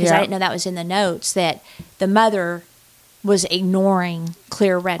had, because I didn't know that was in the notes, that the mother was ignoring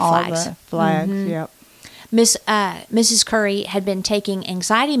clear red flags. All the flags, yep. Mrs. Curry had been taking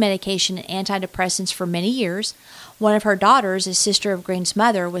anxiety medication and antidepressants for many years. One of her daughters, a sister of Green's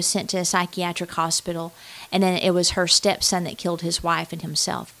mother, was sent to a psychiatric hospital, and then it was her stepson that killed his wife and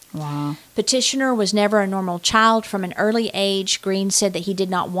himself. Wow. Petitioner was never a normal child. From an early age, Green said that he did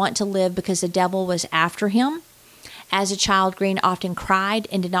not want to live because the devil was after him. As a child, Green often cried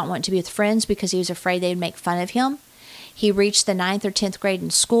and did not want to be with friends because he was afraid they would make fun of him. He reached the 9th or 10th grade in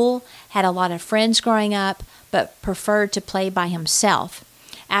school, had a lot of friends growing up, but preferred to play by himself.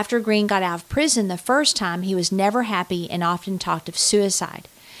 After Green got out of prison the first time, he was never happy and often talked of suicide.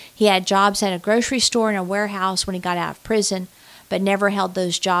 He had jobs at a grocery store and a warehouse when he got out of prison, but never held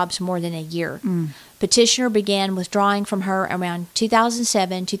those jobs more than a year. Petitioner began withdrawing from her around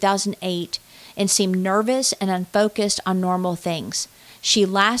 2007, 2008, and seemed nervous and unfocused on normal things. She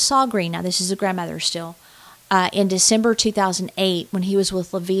last saw Green, now this is a grandmother still, in December 2008 when he was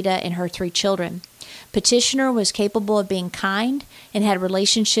with Levita and her 3 children. Petitioner was capable of being kind and had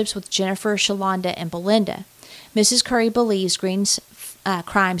relationships with Jennifer, Shalonda, and Belinda. Mrs. Curry believes Green's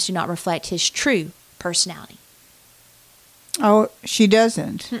crimes do not reflect his true personality. Oh, she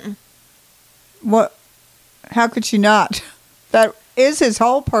doesn't? What? How could she not? That is his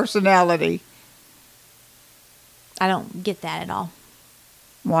whole personality. I don't get that at all.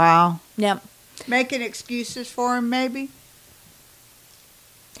 Wow. Yep. Making excuses for him, maybe?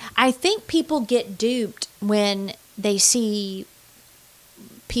 I think people get duped when they see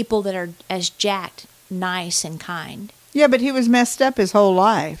people that are as jacked, nice, and kind. Yeah, but he was messed up his whole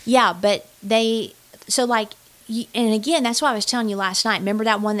life. Yeah, but and again, that's what I was telling you last night. Remember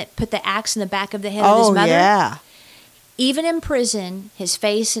that one that put the axe in the back of the head of his mother? Oh, yeah. Even in prison, his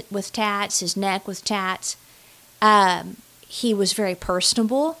face with tats, his neck with tats, he was very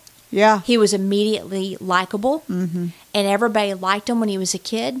personable. Yeah. He was immediately likable, Mm-hmm. and everybody liked him when he was a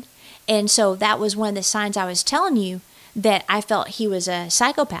kid. And so that was one of the signs I was telling you that I felt he was a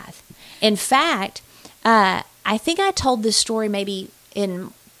psychopath. In fact, I think I told this story maybe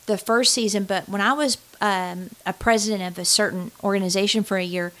in the first season, but when I was a president of a certain organization for a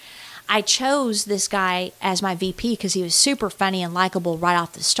year, I chose this guy as my VP because he was super funny and likable right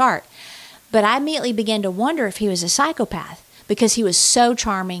off the start. But I immediately began to wonder if he was a psychopath because he was so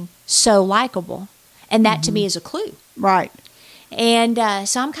charming, so likable. And that to me is a clue. Right. And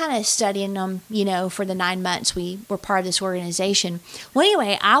so I'm kind of studying them, for the 9 months we were part of this organization. Well,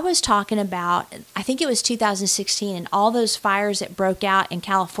 anyway, I was talking about, I think it was 2016, and all those fires that broke out in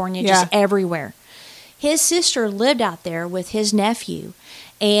California, just everywhere. His sister lived out there with his nephew.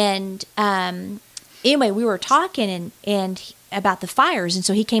 And anyway, we were talking and about the fires. And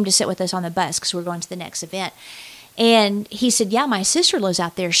so he came to sit with us on the bus because we were going to the next event. And he said, yeah, my sister lives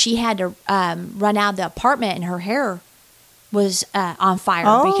out there. She had to run out of the apartment and her hair was on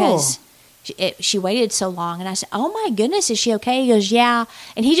fire because she waited so long. And I said, oh my goodness, is she okay? He goes, yeah.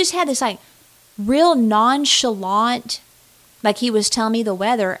 And he just had this real nonchalant, like he was telling me the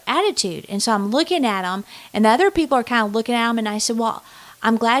weather attitude. And so I'm looking at him and the other people are kind of looking at him. And I said, well,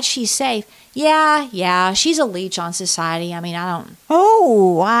 I'm glad she's safe. Yeah, she's a leech on society. I mean, I don't.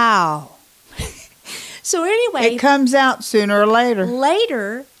 Oh, wow. So anyway. It comes out sooner or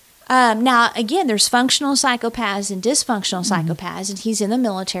later. Now, again, there's functional psychopaths and dysfunctional psychopaths, and he's in the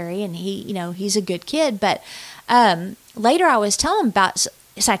military, and he's a good kid. But later I was telling him about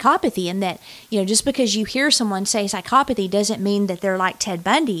psychopathy and that, just because you hear someone say psychopathy doesn't mean that they're like Ted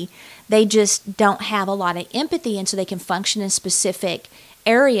Bundy. They just don't have a lot of empathy, and so they can function in specific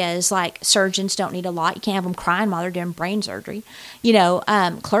areas. Like surgeons don't need a lot. You can't have them crying while they're doing brain surgery.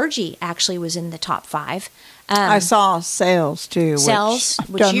 Clergy actually was in the top 5. I saw sales too. Sales,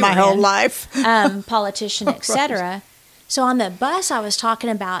 which I've done my whole life. Politician, etc. So on the bus, I was talking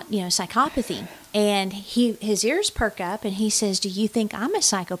about psychopathy, and his ears perk up, and he says, "Do you think I'm a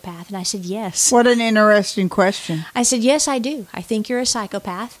psychopath?" And I said, "Yes." What an interesting question. I said, "Yes, I do. I think you're a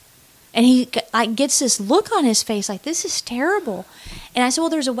psychopath." And he gets this look on his face like, this is terrible. And I said, well,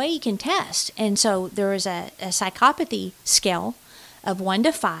 there's a way you can test. And so there is a psychopathy scale of 1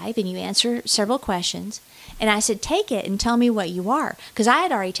 to 5, and you answer several questions. And I said, take it and tell me what you are. Because I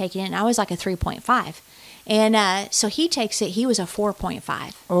had already taken it, and I was like a 3.5. And so he takes it. He was a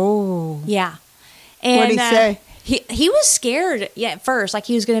 4.5. Oh. Yeah. And what did he say? He was scared at first, like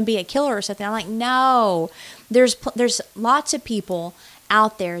he was going to be a killer or something. I'm like, no. There's lots of people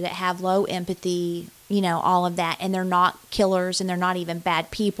out there that have low empathy, all of that, and they're not killers and they're not even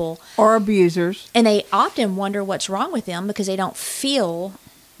bad people. Or abusers. And they often wonder what's wrong with them because they don't feel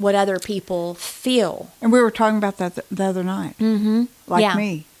what other people feel. And we were talking about that the other night. Mm-hmm. Like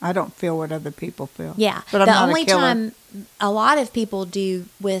me. I don't feel what other people feel. Yeah. But I'm the not only a killer. time a lot of people do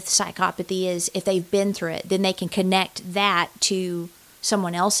with psychopathy is if they've been through it, then they can connect that to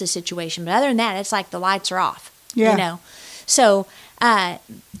someone else's situation. But other than that, it's like the lights are off. Yeah. So,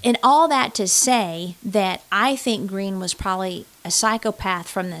 and all that to say that I think Green was probably a psychopath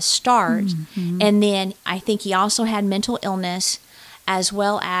from the start. Mm-hmm. And then I think he also had mental illness as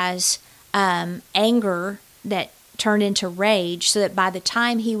well as anger that turned into rage, so that by the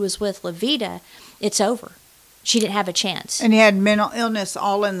time he was with Levita, it's over. She didn't have a chance. And he had mental illness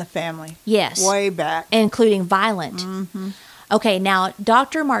all in the family. Yes. Way back. Including violent. Mm-hmm. Okay, now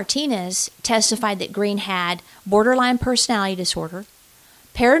Dr. Martinez testified that Green had borderline personality disorder,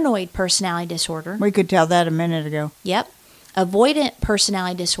 paranoid personality disorder. We could tell that a minute ago. Yep. Avoidant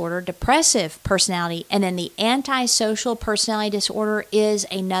personality disorder, depressive personality, and then the antisocial personality disorder is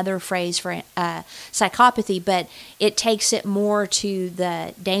another phrase for psychopathy, but it takes it more to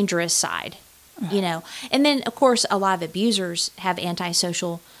the dangerous side, And then, of course, a lot of abusers have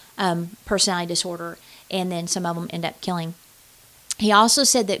antisocial personality disorder, and then some of them end up killing. He also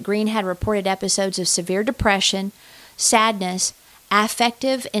said that Green had reported episodes of severe depression, sadness,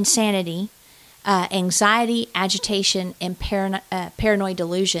 affective insanity, anxiety, agitation, and paranoid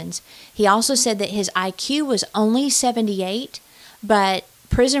delusions. He also said that his IQ was only 78, but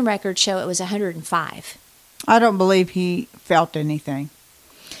prison records show it was 105. I don't believe he felt anything.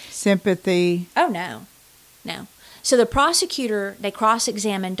 Sympathy. Oh, no. No. So the prosecutor, they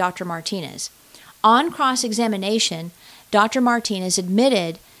cross-examined Dr. Martinez. On cross-examination, Dr. Martinez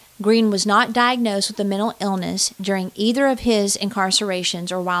admitted Green was not diagnosed with a mental illness during either of his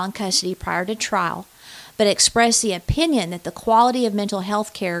incarcerations or while in custody prior to trial, but expressed the opinion that the quality of mental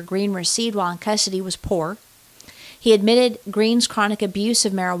health care Green received while in custody was poor. He admitted Green's chronic abuse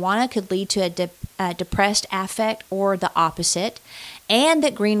of marijuana could lead to a depressed affect or the opposite, and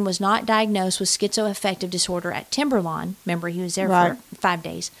that Green was not diagnosed with schizoaffective disorder at Timberlawn. Remember, he was there Right. for 5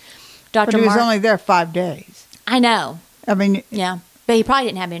 days. But he was only there 5 days. I know. I mean, Yeah, but he probably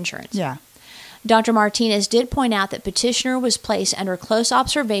didn't have insurance. yeah. Dr. Martinez did point out that petitioner was placed under close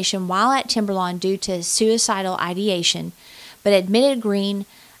observation while at Timberlawn due to suicidal ideation, but admitted Green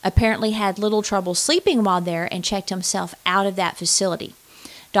apparently had little trouble sleeping while there and checked himself out of that facility.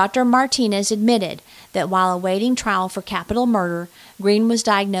 Dr. Martinez admitted that while awaiting trial for capital murder, Green was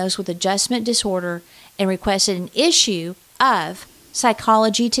diagnosed with adjustment disorder and requested an issue of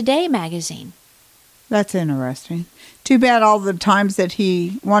Psychology Today magazine. That's interesting. Too bad all the times that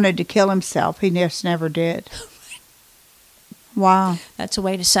he wanted to kill himself, he just never did. Wow. That's a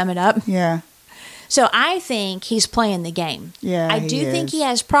way to sum it up. Yeah. So I think he's playing the game. Yeah, I do think is. he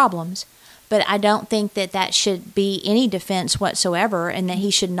has problems, but I don't think that that should be any defense whatsoever, and that he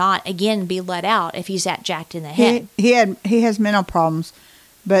should not again be let out if he's that jacked in the head. He has mental problems,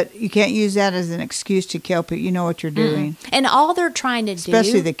 but you can't use that as an excuse to kill people. You know what you're doing, And all they're trying to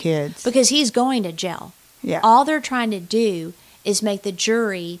especially do, the kids. because he's going to jail. Yeah. All they're trying to do is make the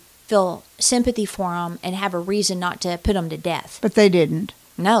jury feel sympathy for him and have a reason not to put him to death. But they didn't.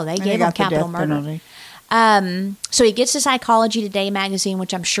 No, they And gave him got the capital death murder. penalty. So he gets the Psychology Today magazine,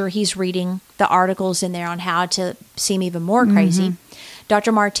 which I'm sure he's reading the articles in there on how to seem even more crazy.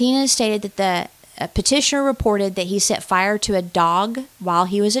 Dr. Martinez stated that the petitioner reported that he set fire to a dog while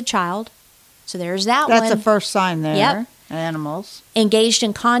he was a child. So there's that one. That's the first sign there. Yep. Animals. Engaged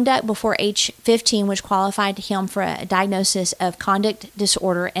in conduct before age 15, which qualified him for a diagnosis of conduct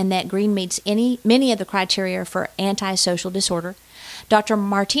disorder, and that Green meets many of the criteria for antisocial disorder. Dr.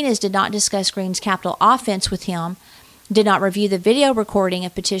 Martinez did not discuss Green's capital offense with him, did not review the video recording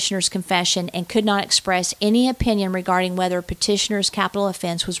of petitioner's confession, and could not express any opinion regarding whether petitioner's capital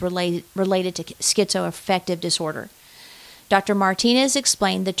offense was related to schizoaffective disorder. Dr. Martinez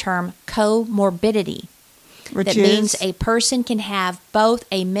explained the term comorbidity. Which means is a person can have both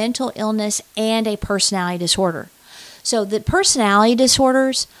a mental illness and a personality disorder. So the personality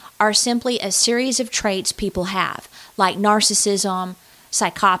disorders are simply a series of traits people have, like narcissism,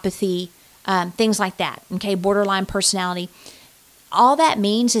 psychopathy, things like that. Okay, borderline personality. All that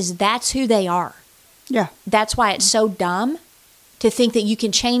means is that's who they are. Yeah. That's why it's so dumb to think that you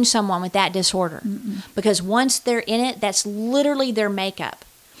can change someone with that disorder. Because once they're in it, that's literally their makeup.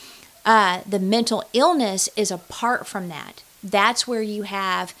 The mental illness is apart from that. That's where you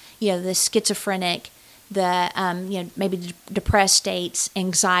have, the schizophrenic, the, maybe depressed states,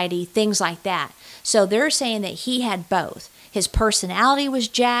 anxiety, things like that. So they're saying that he had both. His personality was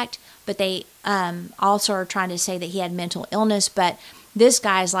jacked, but they also are trying to say that he had mental illness. But this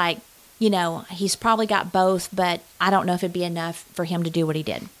guy's like, he's probably got both, but I don't know if it'd be enough for him to do what he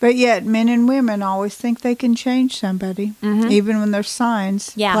did. But yet, men and women always think they can change somebody, even when there's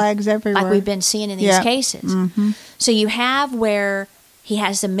signs, flags everywhere. Like we've been seeing in these cases. So you have where he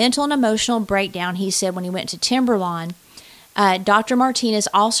has the mental and emotional breakdown, he said, when he went to Timberlawn. Dr. Martinez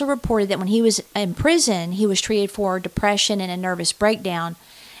also reported that when he was in prison, he was treated for depression and a nervous breakdown,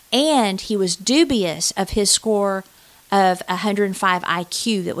 and he was dubious of his score of 105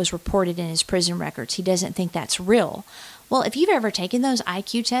 IQ that was reported in his prison records. He doesn't think that's real. Well, if you've ever taken those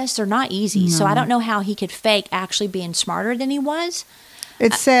IQ tests, they're not easy. So I don't know how he could fake actually being smarter than he was.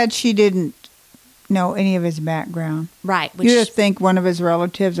 It's sad she didn't know any of his background. Right. You would think one of his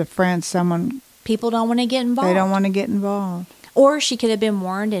relatives, a friend, someone... People don't want to get involved. They don't want to get involved. Or she could have been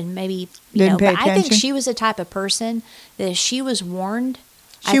warned and maybe, Didn't pay but I think attention. she was the type of person that if she was warned,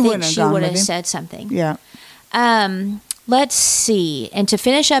 She wouldn't have she gone would with have him. said something. Yeah. Let's see. And to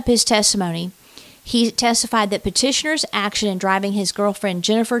finish up his testimony, he testified that petitioner's action in driving his girlfriend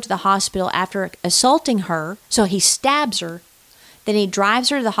Jennifer to the hospital after assaulting her, so he stabs her, then he drives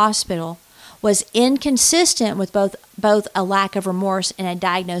her to the hospital, was inconsistent with both a lack of remorse and a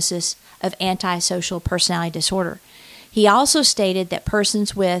diagnosis of antisocial personality disorder. He also stated that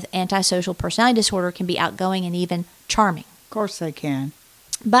persons with antisocial personality disorder can be outgoing and even charming. Of course they can.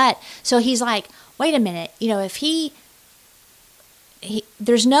 But, so he's like, wait a minute, if he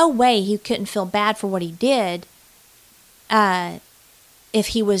there's no way he couldn't feel bad for what he did if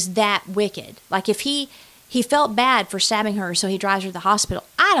he was that wicked. Like if he he felt bad for stabbing her, so he drives her to the hospital.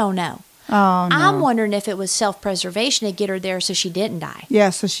 I don't know. Oh, no. I'm wondering if it was self-preservation to get her there so she didn't die. Yeah,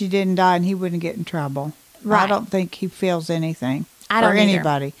 so she didn't die and he wouldn't get in trouble. Right. I don't think he feels anything. I don't or either.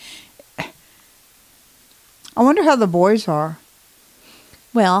 anybody. I wonder how the boys are.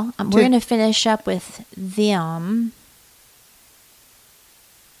 Well, we're going to finish up with them.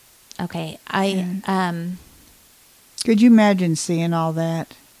 Okay, Could you imagine seeing all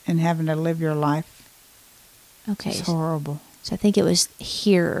that and having to live your life? Okay. It's horrible. So I think it was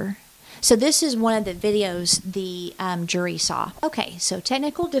here. So this is one of the videos the jury saw. Okay, so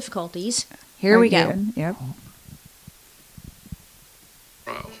technical difficulties. Here we go. Again, Yep.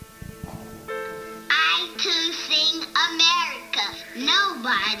 Wow. I too sing America.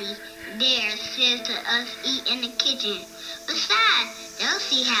 Nobody dare says to us eat in the kitchen. Besides, they'll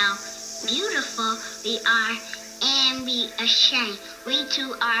see how beautiful we are and be ashamed. We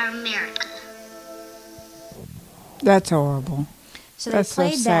too are America. That's horrible. So they That's so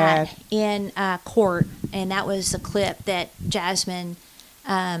played that sad. in court, and that was the clip that Jasmine,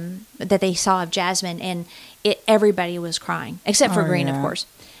 that they saw of Jasmine, and everybody was crying, except for Oh, Green, of yeah. course.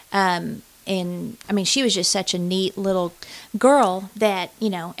 And I mean, she was just such a neat little girl that, you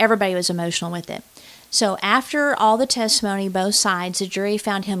know, everybody was emotional with it. So after all the testimony, both sides, the jury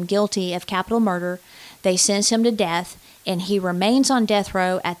found him guilty of capital murder. They sentenced him to death, and he remains on death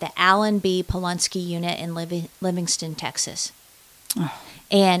row at the Allen B. Polunsky unit in Livingston, Texas.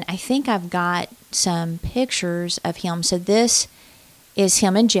 And I think I've got some pictures of him. So this is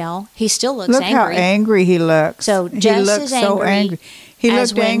him in jail. He still looks Look angry. how angry he looks. So he just looks as so angry angry. He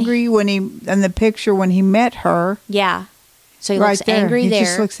as looked when angry when he in the picture when he met her. Yeah. So he right looks there. angry he there.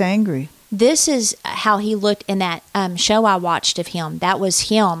 just looks angry. This is how he looked in that show I watched of him. That was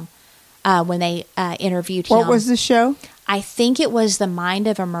him when they interviewed him. What was the show? I think it was The Mind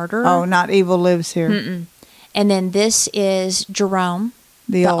of a Murderer. Oh, not Evil Lives Here. Mm-mm. And then this is Jerome,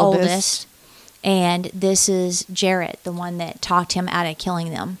 The oldest. And this is Jarrett, the one that talked him out of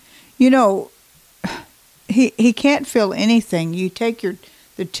killing them. You know, he can't feel anything. You take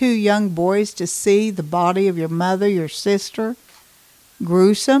the two young boys to see the body of your mother, your sister,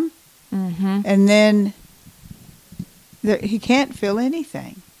 gruesome, and then he can't feel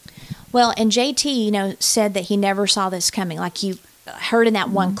anything. Well, and JT, you know, said that he never saw this coming. Like you heard in that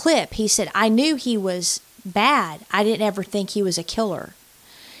one clip, he said, "I knew he was bad. I didn't ever think he was a killer."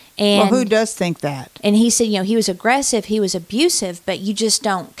 And Well, who does think that? And he said, you know, he was aggressive, he was abusive, but you just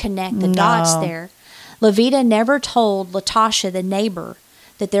don't connect the dots No. there. Levita never told Latasha, the neighbor,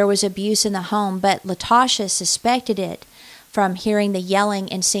 that there was abuse in the home, but Latasha suspected it from hearing the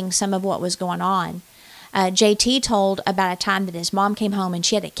yelling and seeing some of what was going on. JT told about a time that his mom came home and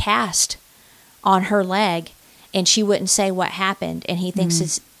she had a cast on her leg, and she wouldn't say what happened, and he thinks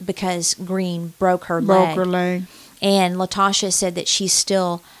it's because Green broke her leg. And Latasha said that she's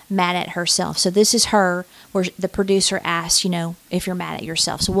still mad at herself. So this is her, where the producer asked, you know, if you're mad at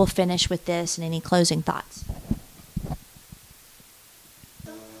yourself. So we'll finish with this and any closing thoughts.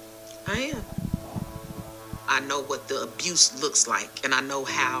 I am. I know what the abuse looks like, and I know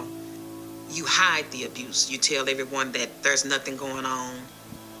how you hide the abuse. You tell everyone that there's nothing going on.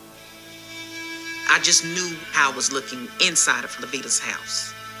 I just knew how I was looking inside of Levita's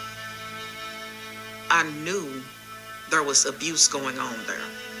house. I knew there was abuse going on there,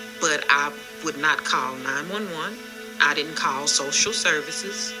 but I would not call 911. I didn't call social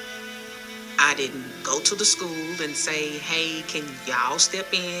services. I didn't go to the school and say, hey, can y'all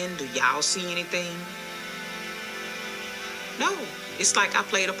step in? Do y'all see anything? No, it's like I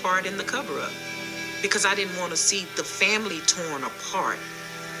played a part in the cover-up because I didn't want to see the family torn apart.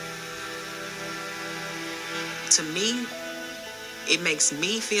 To me, it makes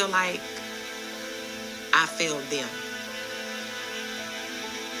me feel like I failed them.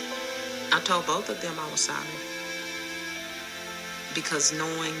 I told both of them I was sorry. Because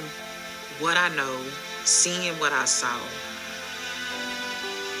knowing what I know, seeing what I saw,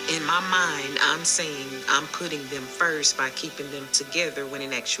 in my mind, I'm saying I'm putting them first by keeping them together, when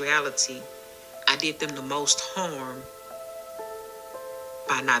in actuality, I did them the most harm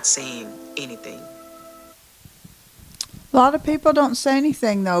by not saying anything. A lot of people don't say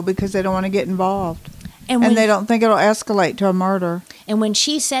anything, though, because they don't want to get involved. And And they don't think it'll escalate to a murder. And when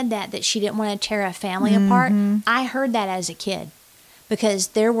she said that she didn't want to tear a family apart, I heard that as a kid. Because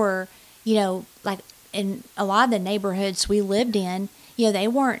there were, you know, like in a lot of the neighborhoods we lived in, you know, they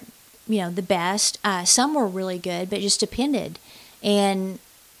weren't, you know, the best. Some were really good, but it just depended. And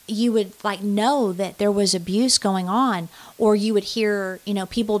you would like know that there was abuse going on, or you would hear, you know,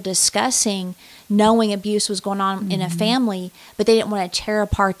 people discussing knowing abuse was going on in a family, but they didn't want to tear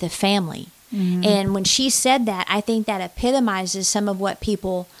apart the family. And when she said that, I think that epitomizes some of what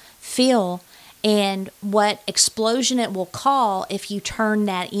people feel and what explosion it will call if you turn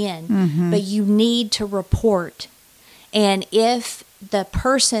that in. But you need to report. And if the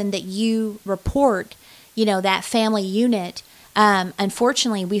person that you report, that family unit,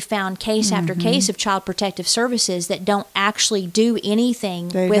 unfortunately, we found case after case of Child Protective Services that don't actually do anything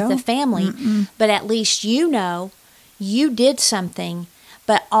with the family. But at least you did something.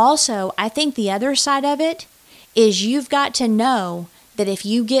 But also, I think the other side of it is you've got to know that if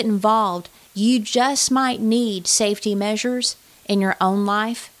you get involved, you just might need safety measures in your own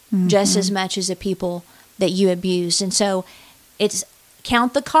life just as much as the people that you abused. And so it's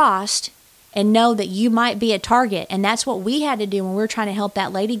count the cost and know that you might be a target. And that's what we had to do when we were trying to help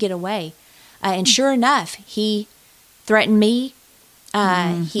that lady get away. And sure enough, he threatened me.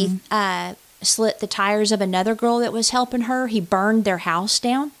 He slit the tires of another girl that was helping her. He burned their house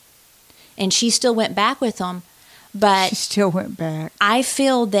down. And she still went back with him. But She still went back. I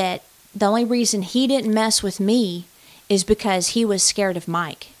feel that the only reason he didn't mess with me is because he was scared of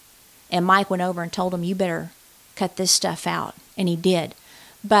Mike. And Mike went over and told him, you better cut this stuff out. And he did.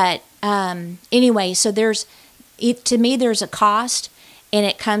 But anyway, so to me, there's a cost.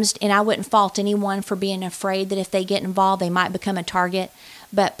 And and I wouldn't fault anyone for being afraid that if they get involved, they might become a target.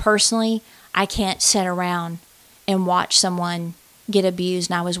 But personally, I can't sit around and watch someone get abused,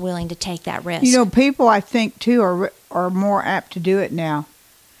 and I was willing to take that risk. People I think too are more apt to do it now,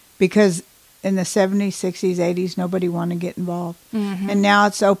 because in the 70s, 60s, 80s, nobody wanted to get involved, and now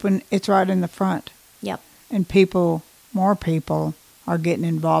it's open. It's right in the front. Yep. And more people are getting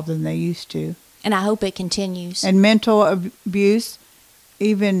involved than they used to. And I hope it continues. And mental abuse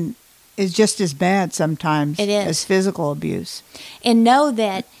even is just as bad sometimes as physical abuse. And know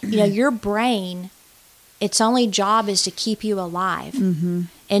that, your brain, its only job is to keep you alive.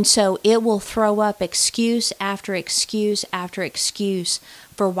 And so it will throw up excuse after excuse after excuse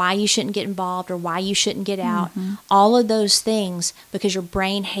for why you shouldn't get involved or why you shouldn't get out. All of those things, because your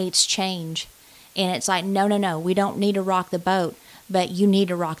brain hates change. And it's like, no, we don't need to rock the boat, but you need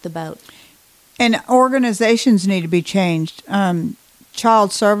to rock the boat. And organizations need to be changed.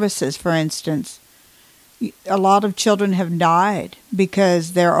 Child services, for instance. A lot of children have died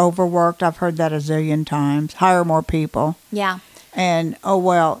because they're overworked. I've heard that a zillion times. Hire more people. Yeah. And,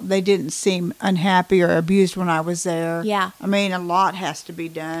 they didn't seem unhappy or abused when I was there. Yeah. I mean, a lot has to be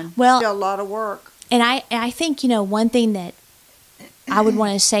done. Well, still a lot of work. And I think, one thing that I would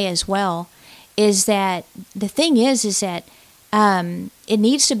want to say as well is that the thing is that it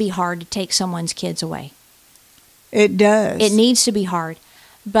needs to be hard to take someone's kids away. It does. It needs to be hard.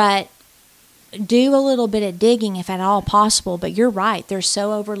 But do a little bit of digging if at all possible. But you're right. They're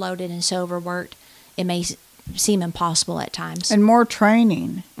so overloaded and so overworked, it may seem impossible at times. And more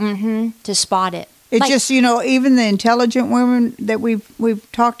training. To spot it. It's just, even the intelligent women that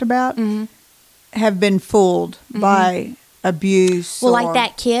we've talked about have been fooled by abuse. Well, like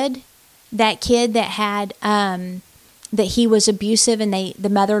that kid that had, that he was abusive and the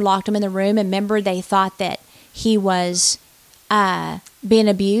mother locked him in the room. And remember, they thought that he was being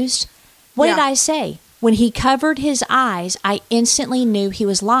abused. What did I say? When he covered his eyes, I instantly knew he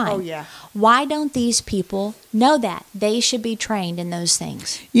was lying. Oh, yeah. Why don't these people know that? They should be trained in those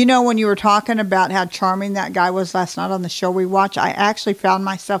things. When you were talking about how charming that guy was last night on the show we watched, I actually found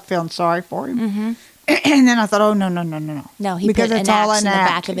myself feeling sorry for him. And then I thought, oh, no. No, he put an axe in the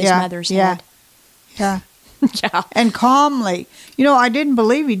back of his mother's head. Yeah. And calmly. I didn't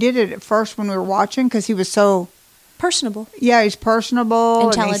believe he did it at first when we were watching because he was so... personable. Yeah, he's personable.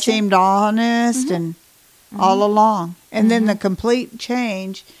 Intelligent. And he seemed honest and all along. And then the complete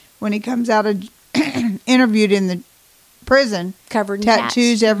change when he comes out of interviewed in the prison. Covered in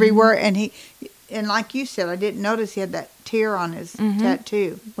tattoos everywhere. And like you said, I didn't notice he had that tear on his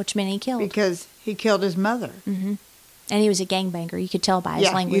tattoo. Which meant he killed. Because he killed his mother. And he was a gangbanger. You could tell by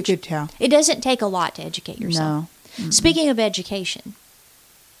his language. You could tell. It doesn't take a lot to educate yourself. No. Speaking of education,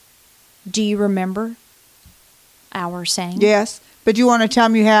 do you remember our saying? Yes. But you want to tell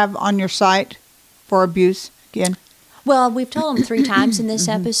them you have on your site for abuse again? Well, we've told them 3 times in this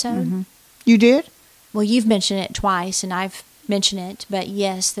episode. You did? Well, you've mentioned it twice, and I've mentioned it. But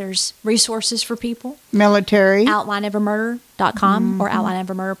yes, there's resources for people. Military. OutlineOfAMurder.com or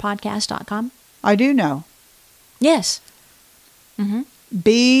OutlineOfAMurderPodcast.com. I do know. Yes.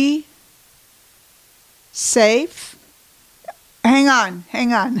 Be safe. Hang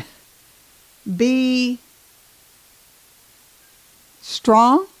on. Be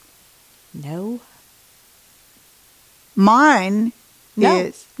strong? No. Mine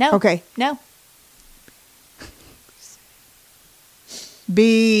is... No. Okay. No.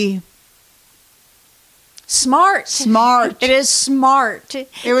 Be Smart. Smart. It is smart. It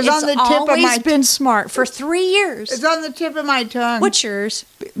was on the tip of my... It's always been smart for 3 years. It's on the tip of my tongue. What's yours?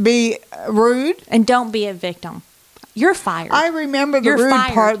 Be rude. And don't be a victim. You're fired. I remember the You're rude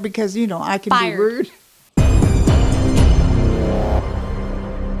fired. part because, you know, I can Fired. be rude.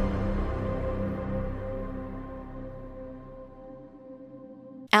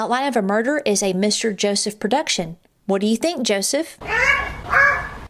 Outline of a Murder is a Mr. Joseph production. What do you think, Joseph?